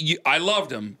mean, I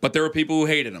loved him, but there were people who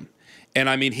hated him. And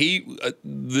I mean,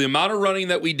 the amount of running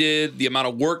that we did, the amount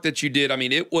of work that you did, I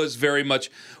mean, it was very much,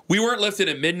 we weren't lifting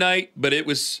at midnight, but it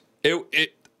was,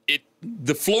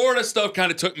 the Florida stuff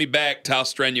kind of took me back to how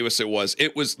strenuous it was.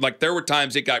 It was like there were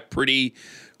times it got pretty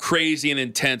crazy and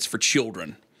intense for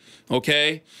children,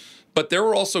 okay? But there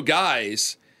were also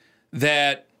guys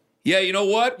that, you know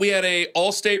what? We had a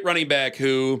all-state running back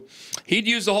who he'd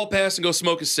use the whole pass and go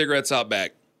smoke his cigarettes out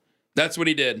back. That's what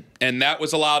he did, and that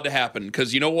was allowed to happen.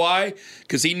 Because you know why?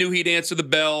 Because he knew he'd answer the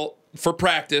bell for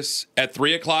practice at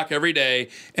 3 o'clock every day,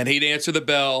 and he'd answer the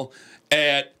bell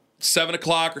at 7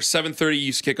 o'clock or 7:30. He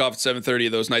used to kick off at 7:30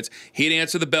 of those nights. He'd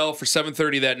answer the bell for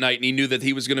 7:30 that night, and he knew that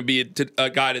he was going to be a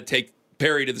guy to take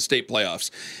Perry to the state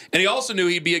playoffs. And he also knew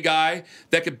he'd be a guy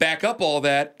that could back up all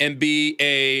that and be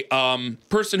a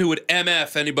person who would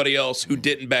MF anybody else who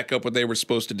didn't back up what they were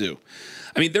supposed to do.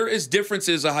 I mean, there is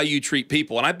differences of how you treat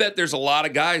people. And I bet there's a lot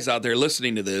of guys out there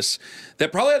listening to this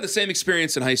that probably had the same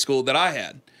experience in high school that I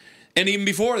had. And even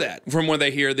before that, from when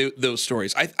they hear those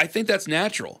stories. I think that's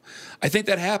natural. I think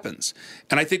that happens.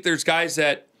 And I think there's guys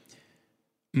that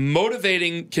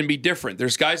motivating can be different.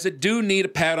 There's guys that do need a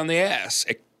pat on the ass.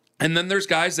 And then there's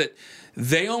guys that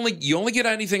you only get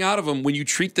anything out of them when you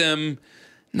treat them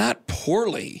not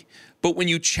poorly, But when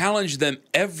you challenge them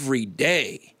every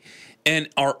day and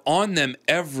are on them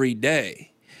every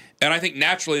day, and I think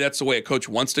naturally that's the way a coach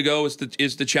wants to go is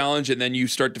the challenge, and then you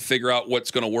start to figure out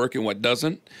what's going to work and what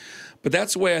doesn't. But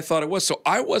that's the way I thought it was. So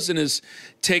I wasn't as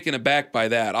taken aback by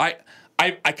that.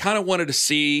 I kind of wanted to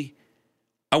see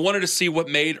what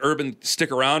made Urban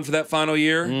stick around for that final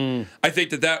year. I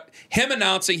think that him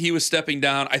announcing he was stepping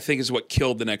down, I think is what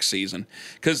killed the next season.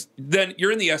 Because then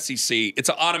you're in the SEC. It's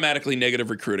automatically negative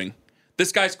recruiting.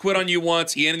 This guy's quit on you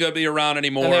once. He ain't going to be around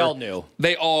anymore. And they all knew.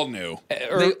 They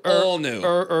all knew.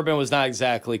 Urban was not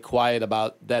exactly quiet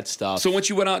about that stuff. So once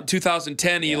you went out in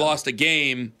 2010 and you lost a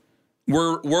game,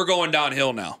 we're going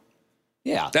downhill now.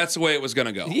 Yeah. That's the way it was going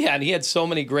to go. Yeah, and he had so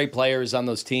many great players on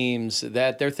those teams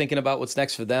that they're thinking about what's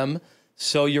next for them.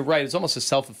 So you're right. It's almost a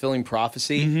self-fulfilling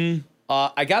prophecy.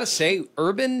 Mm-hmm. I got to say,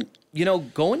 Urban,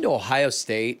 going to Ohio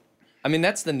State, I mean,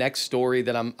 that's the next story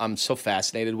that I'm so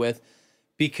fascinated with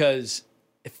because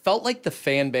it felt like the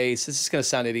fan base, this is going to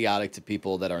sound idiotic to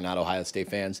people that are not Ohio State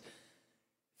fans,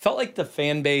 felt like the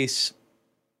fan base,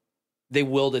 they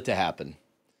willed it to happen.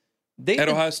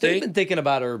 Ohio State? They've been thinking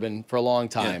about Urban for a long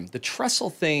time. Yeah. The Tressel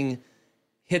thing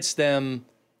hits them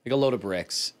like a load of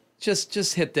bricks.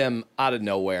 Just hit them out of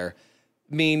nowhere.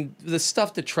 I mean, the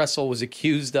stuff that Tressel was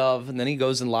accused of, and then he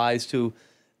goes and lies to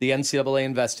the NCAA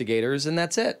investigators, and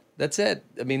that's it. That's it.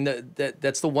 I mean,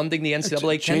 that's the one thing the NCAA can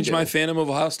do. Changed my fandom of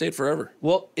Ohio State forever.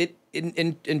 Well,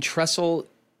 in Tressel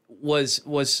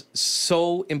was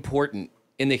so important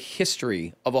in the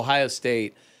history of Ohio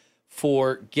State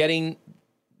for getting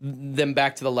them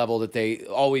back to the level that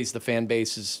the fan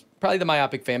base is, probably the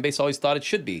myopic fan base, always thought it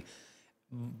should be.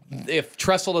 If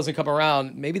Tressel doesn't come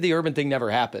around, maybe the Urban thing never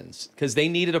happens because they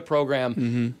needed a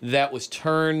program that was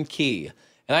turnkey.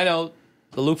 And I know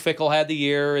the Luke Fickell had the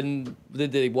year, and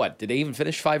did they even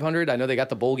finish 500? I know they got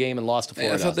the bowl game and lost to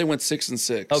Florida. I thought they went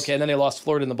 6-6. Okay, and then they lost to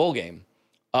Florida in the bowl game.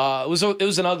 It was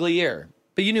an ugly year,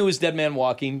 but you knew it was dead man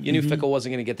walking. You knew Fickell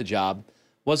wasn't going to get the job,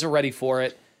 wasn't ready for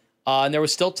it, and there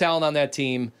was still talent on that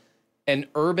team. And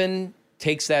Urban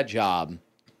takes that job,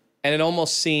 and it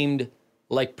almost seemed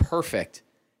like perfect.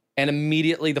 And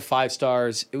immediately the 5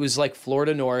 stars, it was like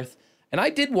Florida North. And I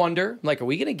did wonder, are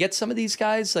we going to get some of these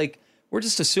guys? We're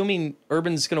just assuming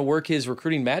Urban's going to work his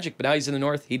recruiting magic, but now he's in the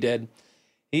North. He did.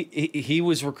 He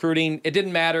was recruiting. It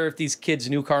didn't matter if these kids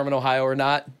knew Carmen, Ohio or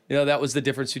not. That was the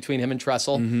difference between him and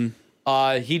Tressel.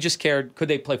 He just cared, could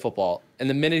they play football? And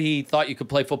the minute he thought you could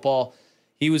play football,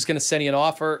 he was going to send you an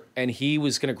offer, and he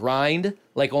was going to grind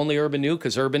like only Urban knew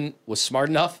because Urban was smart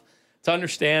enough to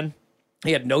understand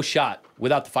he had no shot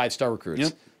without the 5-star recruits.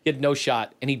 Yep. He had no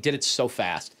shot, and he did it so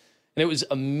fast. And it was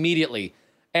immediately.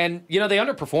 And, they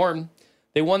underperformed.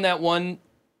 They won that one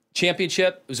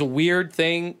championship. It was a weird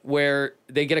thing where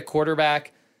they get a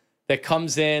quarterback that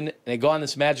comes in, and they go on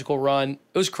this magical run.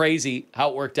 It was crazy how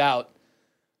it worked out.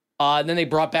 And then they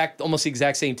brought back almost the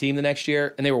exact same team the next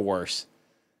year, and they were worse.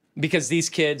 Because these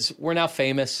kids were now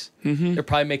famous. They're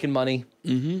probably making money.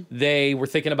 They were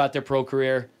thinking about their pro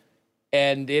career.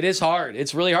 And it is hard.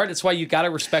 It's really hard. That's why you got to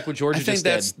respect what Georgia just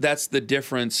did. I think that's the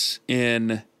difference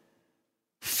in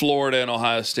Florida and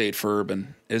Ohio State for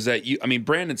Urban is that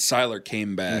Brandon Seiler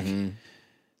came back.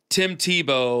 Tim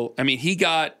Tebow, he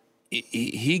got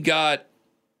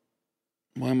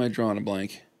why am I drawing a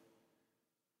blank?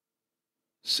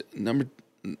 Number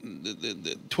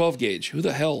 12 gauge. Who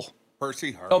the hell?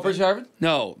 Percy Harvin. Oh, Percy Harvin?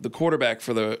 No, the quarterback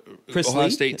for the Chris Ohio Lee?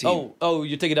 State team. Oh,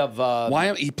 you're thinking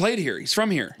of... he played here. He's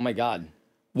from here. Oh, my God.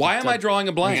 Why am I drawing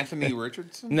a blank? Anthony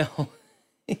Richardson? No.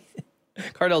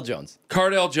 Cardell Jones.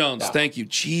 Yeah. Thank you.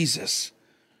 Jesus.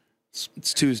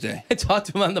 It's Tuesday. I talked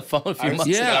to him on the phone a few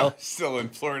months ago. Still in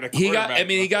Florida. He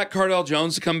got Cardell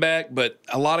Jones to come back, but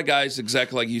a lot of guys,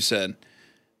 exactly like you said,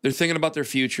 they're thinking about their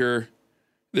future.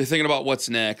 They're thinking about what's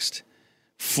next.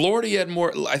 Florida, he had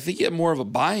more of a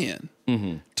buy-in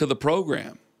to the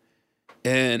program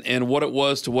and what it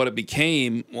was to what it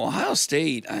became. Well, Ohio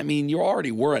State, you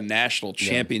already were a national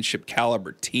championship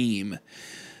caliber team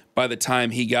by the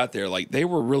time he got there. They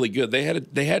were really good. They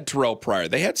had Terrell Pryor.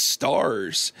 They had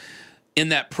stars in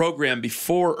that program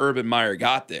before Urban Meyer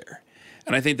got there.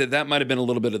 And I think that might have been a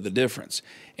little bit of the difference.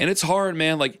 And it's hard,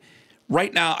 man.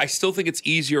 Right now, I still think it's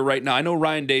easier right now. I know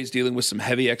Ryan Day's dealing with some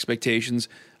heavy expectations.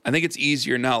 I think it's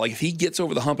easier now. If he gets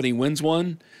over the hump and he wins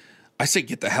one, I say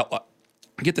get the hell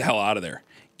out of there.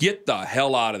 Get the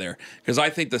hell out of there. Because I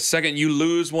think the second you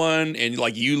lose one and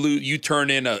you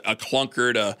turn in a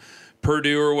clunker to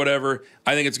Purdue or whatever,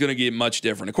 I think it's going to get much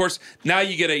different. Of course, now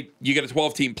you get a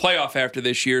 12-team playoff after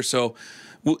this year, so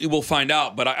we'll find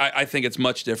out. But I think it's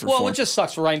much different. Well, what just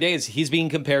sucks for Ryan Day is he's being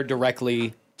compared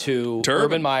directly to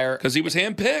Urban Meyer. Because he was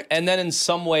handpicked. And then in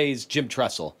some ways, Jim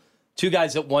Tressel. 2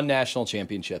 guys that won national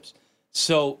championships.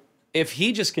 So if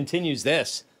he just continues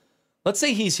this, let's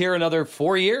say he's here another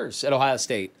 4 years at Ohio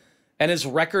State, and his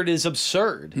record is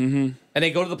absurd, and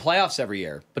they go to the playoffs every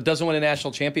year, but doesn't win a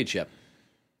national championship.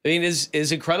 I mean, it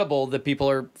is incredible that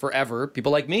people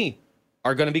like me,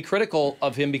 are going to be critical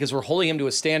of him because we're holding him to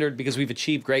a standard because we've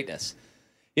achieved greatness.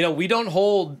 You know, we don't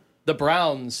hold the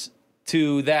Browns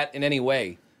to that in any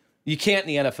way. You can't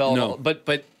in the NFL. No.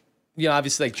 But you know,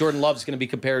 obviously, like Jordan Love's going to be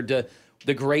compared to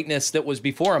the greatness that was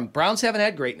before him. Browns haven't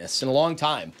had greatness in a long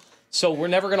time. So we're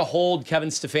never going to hold Kevin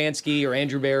Stefanski or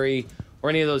Andrew Berry or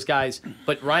any of those guys.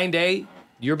 But Ryan Day,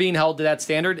 you're being held to that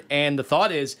standard. And the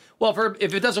thought is, well,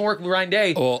 if it doesn't work with Ryan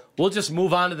Day, we'll just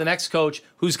move on to the next coach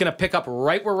who's going to pick up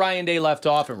right where Ryan Day left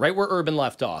off and right where Urban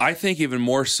left off. I think even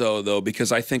more so, though,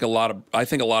 because I think a lot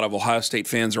of Ohio State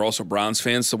fans are also Browns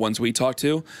fans, the ones we talk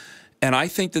to. And I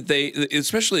think that they,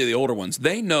 especially the older ones,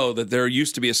 they know that there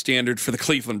used to be a standard for the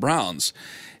Cleveland Browns.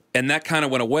 And that kind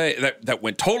of went away. That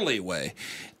went totally away.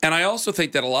 And I also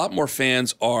think that a lot more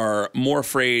fans are more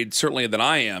afraid, certainly than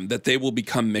I am, that they will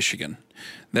become Michigan,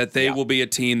 that they will be a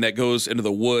team that goes into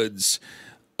the woods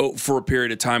for a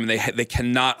period of time, and they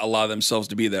cannot allow themselves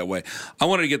to be that way. I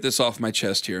wanted to get this off my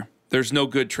chest here. There's no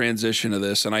good transition to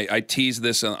this, and I teased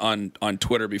this on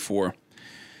Twitter before.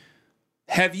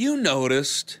 Have you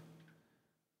noticed?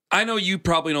 I know you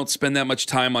probably don't spend that much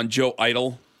time on Joe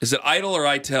Idle. Is it Idle or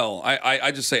Itel?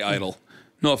 I just say Idle.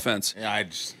 No offense. Yeah,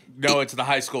 it's the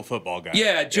high school football guy.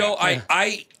 Yeah, Joe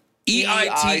Eitel.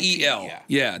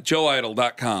 Yeah,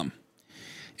 joeidle.com.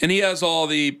 And he has all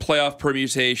the playoff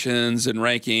permutations and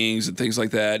rankings and things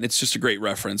like that. And it's just a great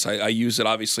reference. I use it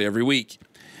obviously every week.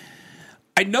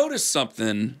 I noticed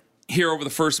something here over the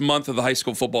first month of the high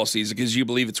school football season, because you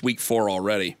believe it's week 4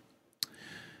 already.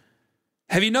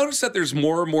 Have you noticed that there's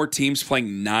more and more teams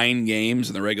playing 9 games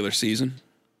in the regular season?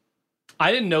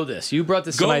 I didn't know this. You brought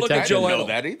this to my attention. I didn't know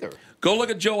that either. Go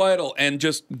look at Joe Idle and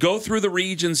just go through the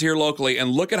regions here locally and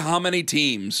look at how many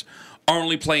teams are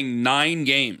only playing 9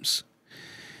 games.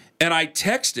 And I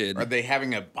texted. Are they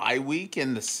having a bye week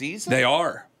in the season? They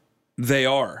are.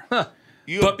 Huh.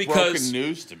 You have broken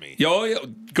news to me.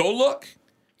 Go look.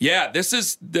 Yeah, this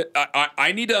is.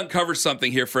 I need to uncover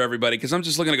something here for everybody, because I'm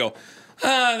just looking to go.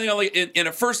 And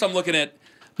at first I'm looking at.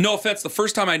 No offense, the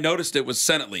first time I noticed it was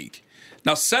Senate League.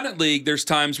 Now, Senate League, there's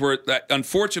times where,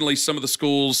 unfortunately, some of the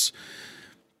schools,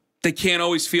 they can't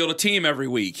always field a team every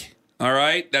week. All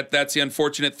right? That's the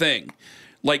unfortunate thing.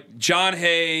 Like John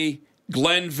Hay,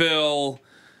 Glenville,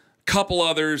 couple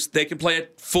others, they can play a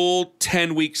full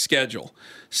 10-week schedule.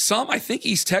 Some, I think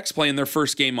East Tech's playing their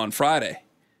first game on Friday.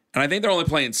 And I think they're only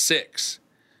playing 6.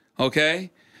 Okay?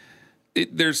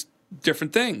 There's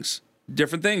different things.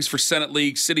 Different things for Senate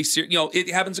League, City Series.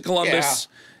 It happens in Columbus.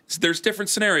 Yeah. There's different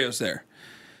scenarios there.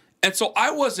 And so I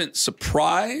wasn't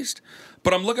surprised,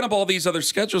 but I'm looking up all these other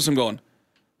schedules and going,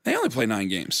 they only play 9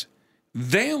 games.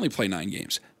 They only play 9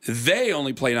 games. They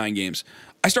only play 9 games.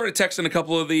 I started texting a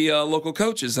couple of the local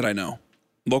coaches that I know,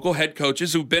 local head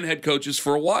coaches who've been head coaches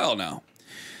for a while now.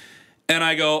 And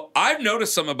I go, I've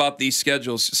noticed something about these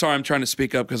schedules. Sorry, I'm trying to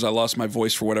speak up because I lost my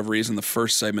voice for whatever reason the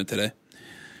first segment today.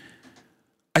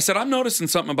 I said, I'm noticing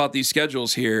something about these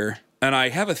schedules here, and I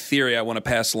have a theory I want to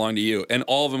pass along to you. And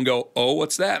all of them go, oh,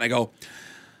 what's that? And I go,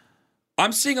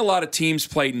 I'm seeing a lot of teams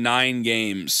play 9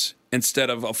 games instead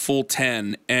of a full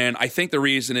 10, and I think the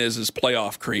reason is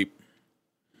playoff creep.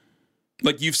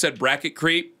 Like you've said, bracket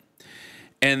creep,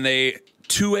 and they,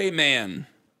 to a man,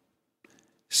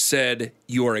 said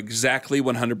you are exactly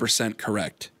 100%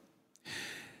 correct.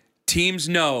 Teams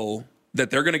know that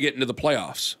they're going to get into the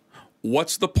playoffs.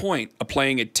 What's the point of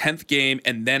playing a 10th game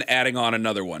and then adding on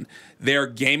another one? They're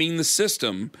gaming the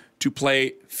system to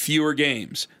play fewer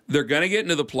games. They're going to get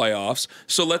into the playoffs,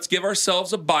 so let's give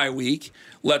ourselves a bye week.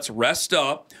 Let's rest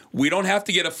up. We don't have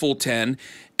to get a full 10,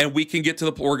 and we can get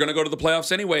we're going to go to the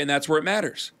playoffs anyway, and that's where it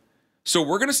matters. So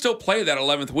we're going to still play that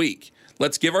 11th week.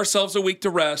 Let's give ourselves a week to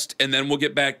rest, and then we'll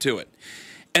get back to it.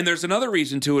 And there's another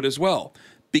reason to it as well.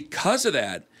 Because of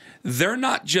that, they're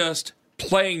not just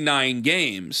playing 9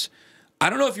 games. I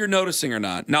don't know if you're noticing or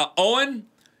not. Now, Owen,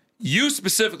 you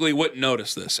specifically wouldn't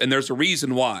notice this, and there's a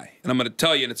reason why. And I'm going to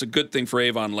tell you, and it's a good thing for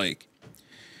Avon Lake.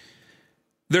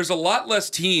 There's a lot less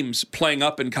teams playing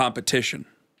up in competition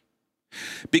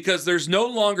because there's no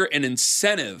longer an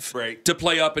incentive to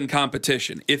play up in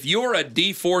competition. If you're a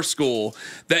D4 school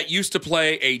that used to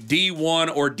play a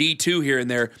D1 or D2 here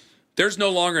and there, there's no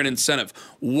longer an incentive.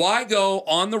 Why go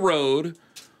on the road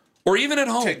or even at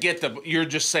home? To get you're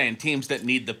just saying teams that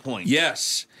need the points.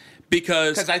 Yes,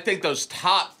 because I think those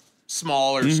top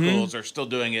smaller schools are still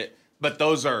doing it, but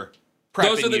those are prepping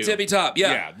Those are the tippy top,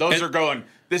 yeah. Yeah, those are going,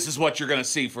 this is what you're going to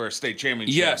see for a state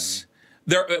championship. Yes.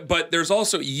 But there's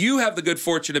also, you have the good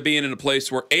fortune of being in a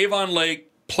place where Avon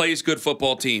Lake plays good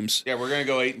football teams. Yeah, we're going to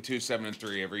go 8-2,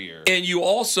 7-3 every year. And you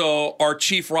also are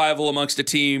chief rival amongst a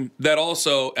team that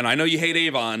also, and I know you hate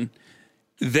Avon,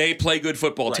 they play good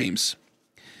football teams.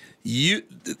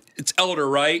 It's Elder,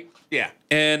 right? Yeah.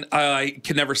 And I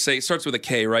can never say, it starts with a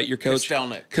K, right? Your coach?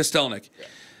 Kostelnik. Yeah.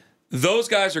 Those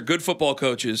guys are good football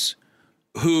coaches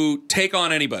who take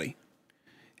on anybody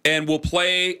and will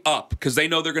play up because they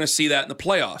know they're going to see that in the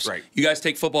playoffs. Right. You guys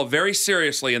take football very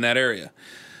seriously in that area.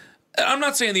 I'm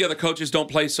not saying the other coaches don't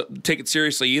take it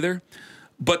seriously either,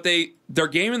 but they're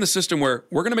gaming the system where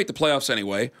we're going to make the playoffs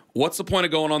anyway. What's the point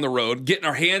of going on the road, getting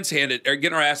our asses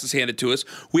handed to us?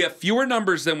 We have fewer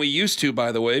numbers than we used to,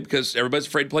 by the way, because everybody's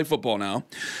afraid to play football now.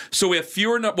 So we have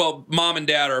fewer. Mom and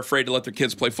dad are afraid to let their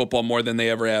kids play football more than they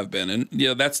ever have been, and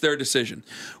that's their decision.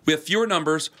 We have fewer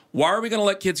numbers. Why are we going to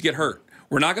let kids get hurt?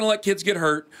 We're not going to let kids get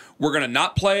hurt. We're going to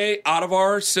not play out of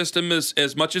our system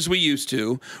as much as we used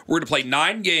to. We're going to play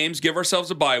 9 games, give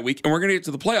ourselves a bye week, and we're going to get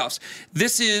to the playoffs.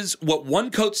 This is what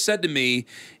one coach said to me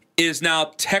is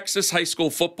now Texas high school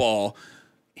football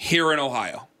here in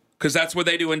Ohio, because that's what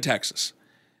they do in Texas.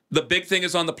 The big thing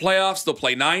is on the playoffs. They'll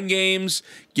play 9 games,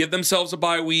 give themselves a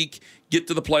bye week, get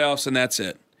to the playoffs, and that's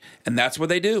it. And that's what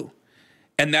they do.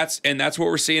 And that's what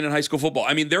we're seeing in high school football.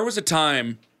 I mean, there was a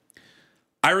time,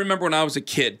 I remember when I was a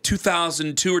kid,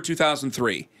 2002 or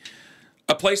 2003,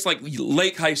 a place like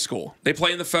Lake High School. They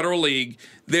play in the Federal League.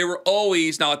 They were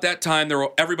always, now at that time,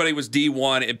 everybody was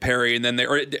D1 at Perry, and then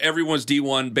everyone was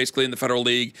D1 basically in the Federal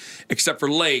League except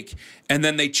for Lake. And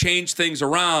then they changed things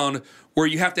around where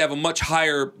you have to have a much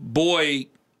higher boy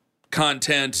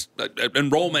content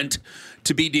enrollment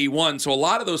to be D1. So a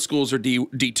lot of those schools are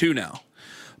D2 now.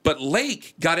 But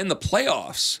Lake got in the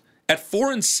playoffs at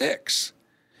 4-6.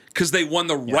 Because they won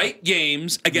the right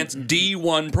games against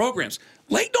D1 programs.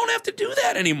 Lake don't have to do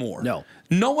that anymore.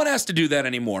 No one has to do that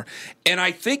anymore. And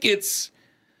I think it's...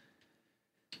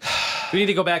 We need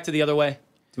to go back to the other way.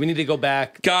 Do we need to go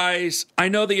back? Guys, I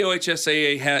know the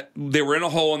OHSAA they were in a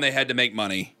hole and they had to make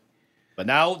money. But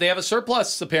now they have a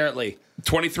surplus, apparently.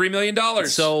 $23 million.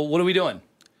 So what are we doing?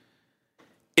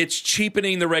 It's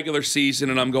cheapening the regular season,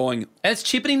 and I'm going... And it's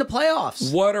cheapening the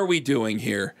playoffs. What are we doing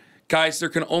here? Guys, there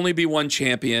can only be one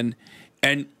champion,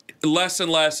 and there's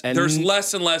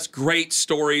less and less great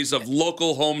stories of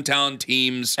local hometown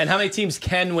teams. And how many teams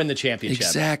can win the championship?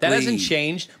 Exactly. That hasn't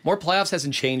changed. More playoffs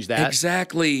hasn't changed that.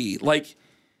 Exactly. Like,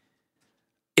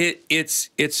 it's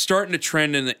starting to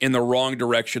trend in the wrong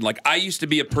direction. Like, I used to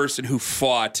be a person who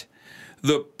fought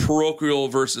the parochial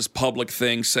versus public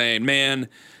thing, saying, man,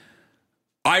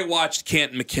 I watched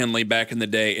Canton McKinley back in the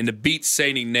day, and to beat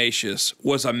St. Ignatius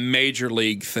was a major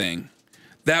league thing.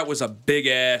 That was a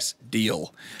big-ass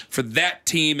deal. For that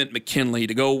team at McKinley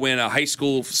to go win a high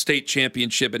school state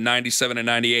championship in 97 and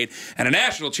 98 and a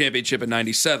national championship in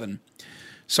 97.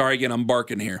 Sorry again, I'm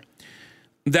barking here.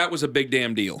 That was a big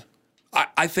damn deal.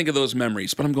 I think of those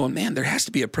memories, but I'm going, man, there has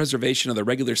to be a preservation of the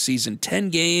regular season.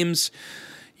 10 games,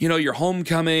 your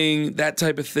homecoming, that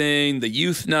type of thing, the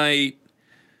youth night.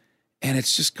 And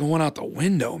it's just going out the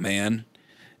window, man.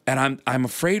 And I'm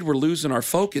afraid we're losing our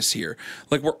focus here.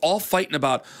 Like, we're all fighting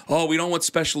about, we don't want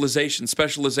specialization.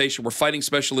 We're fighting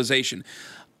specialization.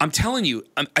 I'm telling you,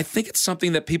 I think it's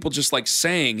something that people just like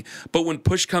saying, but when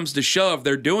push comes to shove,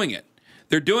 they're doing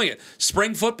it.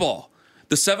 Spring football,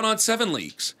 the 7-on-7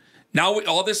 leagues. Now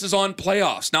all this is on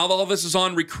playoffs. Now all this is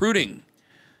on recruiting.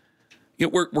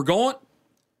 We're going,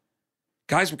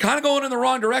 guys, we're kind of going in the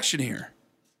wrong direction here.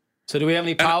 So do we have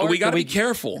any power? We got to be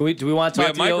careful. Do we want to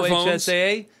talk to the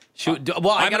OHSAA?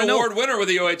 I'm an award winner with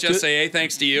the OHSAA,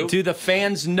 thanks to you. Do the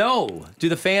fans know? Do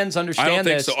the fans understand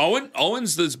this? I don't think so.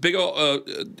 Owen's this big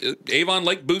Avon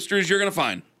Lake booster as you're going to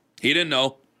find. He didn't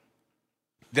know.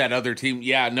 That other team,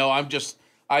 yeah, no, I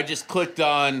just clicked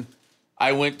on,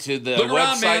 I went to the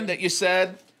website that you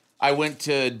said. I went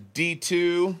to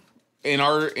D2 in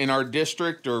our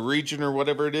district or region or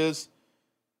whatever it is.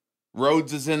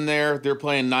 Rhodes is in there. They're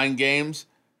playing 9 games.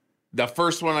 The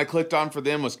first one I clicked on for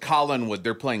them was Collinwood.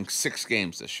 They're playing 6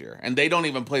 games this year, and they don't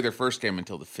even play their first game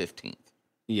until the 15th.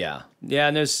 Yeah,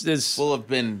 and there's will have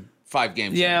been 5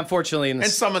 games. Yeah, unfortunately, and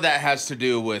some of that has to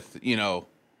do with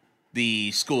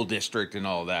the school district and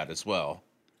all that as well.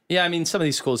 Yeah, I mean, some of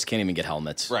these schools can't even get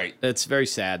helmets. Right. It's very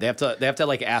sad. They have to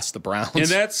like ask the Browns. And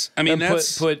that's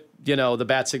put the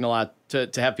bat signal out to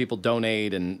have people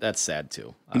donate, and that's sad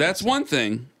too. Obviously. That's one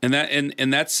thing, and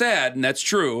that's sad, and that's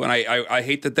true, and I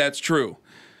hate that that's true.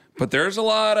 But there's a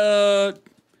lot of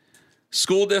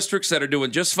school districts that are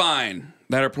doing just fine,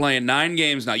 that are playing 9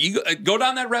 games now. You go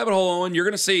down that rabbit hole, Owen, you're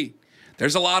going to see.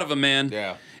 There's a lot of them, man.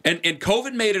 Yeah. And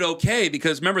COVID made it okay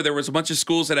because, remember, there was a bunch of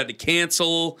schools that had to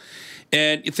cancel,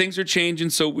 and things are changing.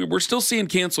 So we're still seeing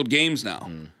canceled games now,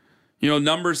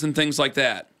 numbers and things like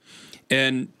that.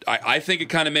 And I think it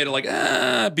kind of made it like,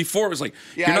 before it was like,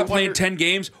 you're not playing 10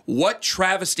 games? What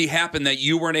travesty happened that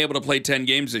you weren't able to play 10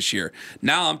 games this year?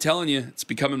 Now I'm telling you, it's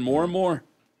becoming more and more.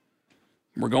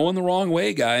 We're going the wrong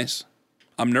way, guys.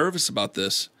 I'm nervous about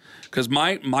this because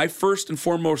my first and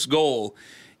foremost goal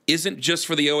isn't just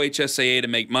for the OHSAA to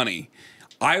make money.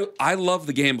 I love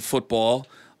the game of football.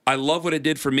 I love what it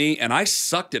did for me, and I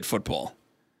sucked at football.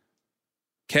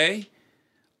 Okay?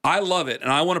 I love it, and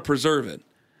I want to preserve it.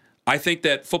 I think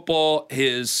that football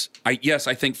I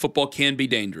think football can be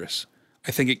dangerous.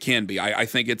 I think it can be. I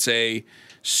think it's a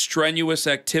strenuous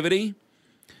activity,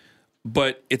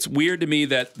 but it's weird to me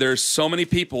that there's so many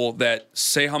people that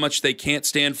say how much they can't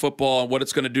stand football and what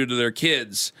it's going to do to their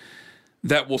kids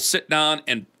that will sit down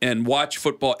and watch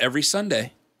football every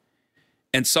Sunday.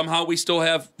 And somehow we still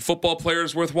have football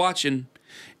players worth watching,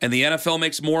 and the NFL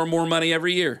makes more and more money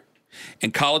every year.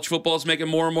 And college football is making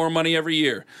more and more money every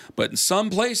year. But in some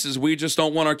places, we just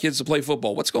don't want our kids to play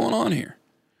football. What's going on here?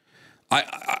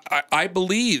 I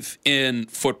believe in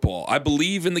football. I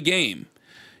believe in the game.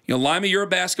 Lima, you're a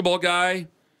basketball guy.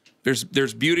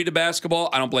 There's beauty to basketball.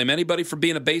 I don't blame anybody for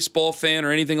being a baseball fan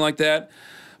or anything like that.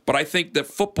 But I think that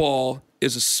football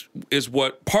is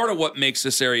what part of what makes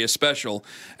this area special,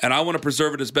 and I want to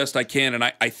preserve it as best I can. And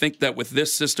I think that with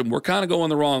this system, we're kind of going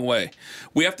the wrong way.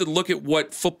 We have to look at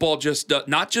what football just does,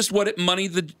 not just what money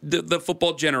the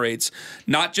football generates,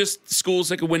 not just schools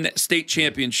that can win state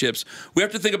championships. We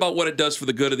have to think about what it does for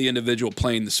the good of the individual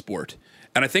playing the sport.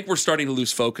 And I think we're starting to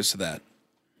lose focus of that.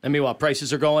 I mean, what,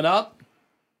 prices are going up?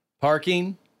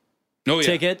 Parking?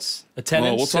 Tickets?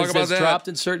 Attendance we'll talk about that. Dropped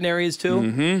in certain areas too?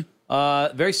 Mm-hmm.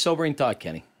 Very sobering thought,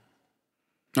 Kenny.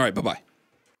 All right, bye-bye.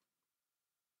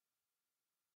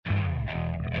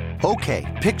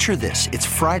 Okay, picture this. It's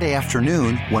Friday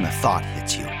afternoon when a thought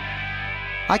hits you.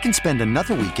 I can spend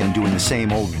another weekend doing the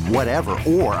same old whatever,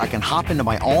 or I can hop into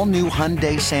my all-new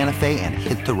Hyundai Santa Fe and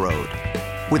hit the road.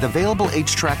 With available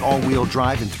H-Track all-wheel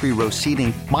drive and 3-row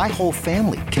seating, my whole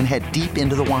family can head deep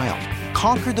into the wild.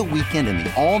 Conquer the weekend in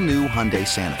the all-new Hyundai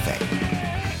Santa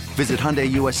Fe. Visit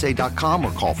HyundaiUSA.com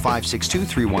or call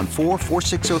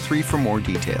 562-314-4603 for more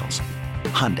details.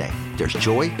 Hyundai, there's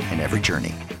joy in every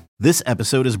journey. This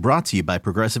episode is brought to you by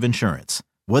Progressive Insurance.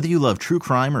 Whether you love true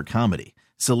crime or comedy,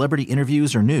 celebrity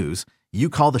interviews or news, you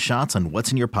call the shots on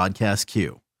what's in your podcast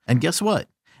queue. And guess what?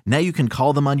 Now you can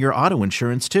call them on your auto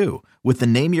insurance too with the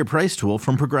Name Your Price tool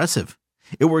from Progressive.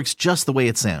 It works just the way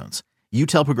it sounds. You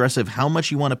tell Progressive how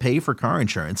much you want to pay for car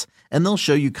insurance, and they'll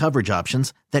show you coverage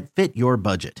options that fit your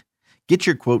budget. Get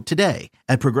your quote today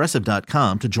at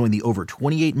Progressive.com to join the over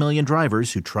 28 million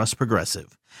drivers who trust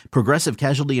Progressive. Progressive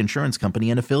Casualty Insurance Company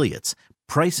and Affiliates.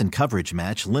 Price and coverage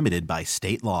match limited by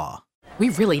state law. We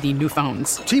really need new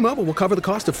phones. T-Mobile will cover the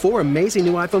cost of 4 amazing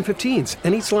new iPhone 15s,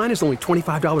 and each line is only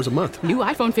 $25 a month. New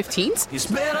iPhone 15s? It's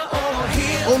better over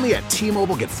here. Only at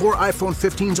T-Mobile, get 4 iPhone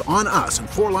 15s on us and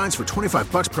 4 lines for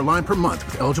 $25 per line per month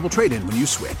with eligible trade-in when you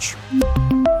switch.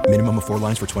 Minimum of 4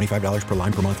 lines for $25 per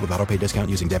line per month with auto pay discount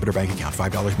using debit or bank account.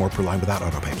 $5 more per line without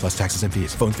auto pay, plus taxes and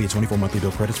fees. Phone fee at 24 monthly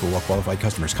bill credits for well-qualified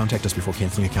customers. Contact us before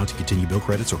canceling account to continue bill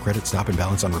credits or credit stop and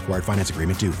balance on required finance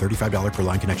agreement due. $35 per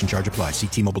line connection charge applies. See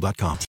T-Mobile.com.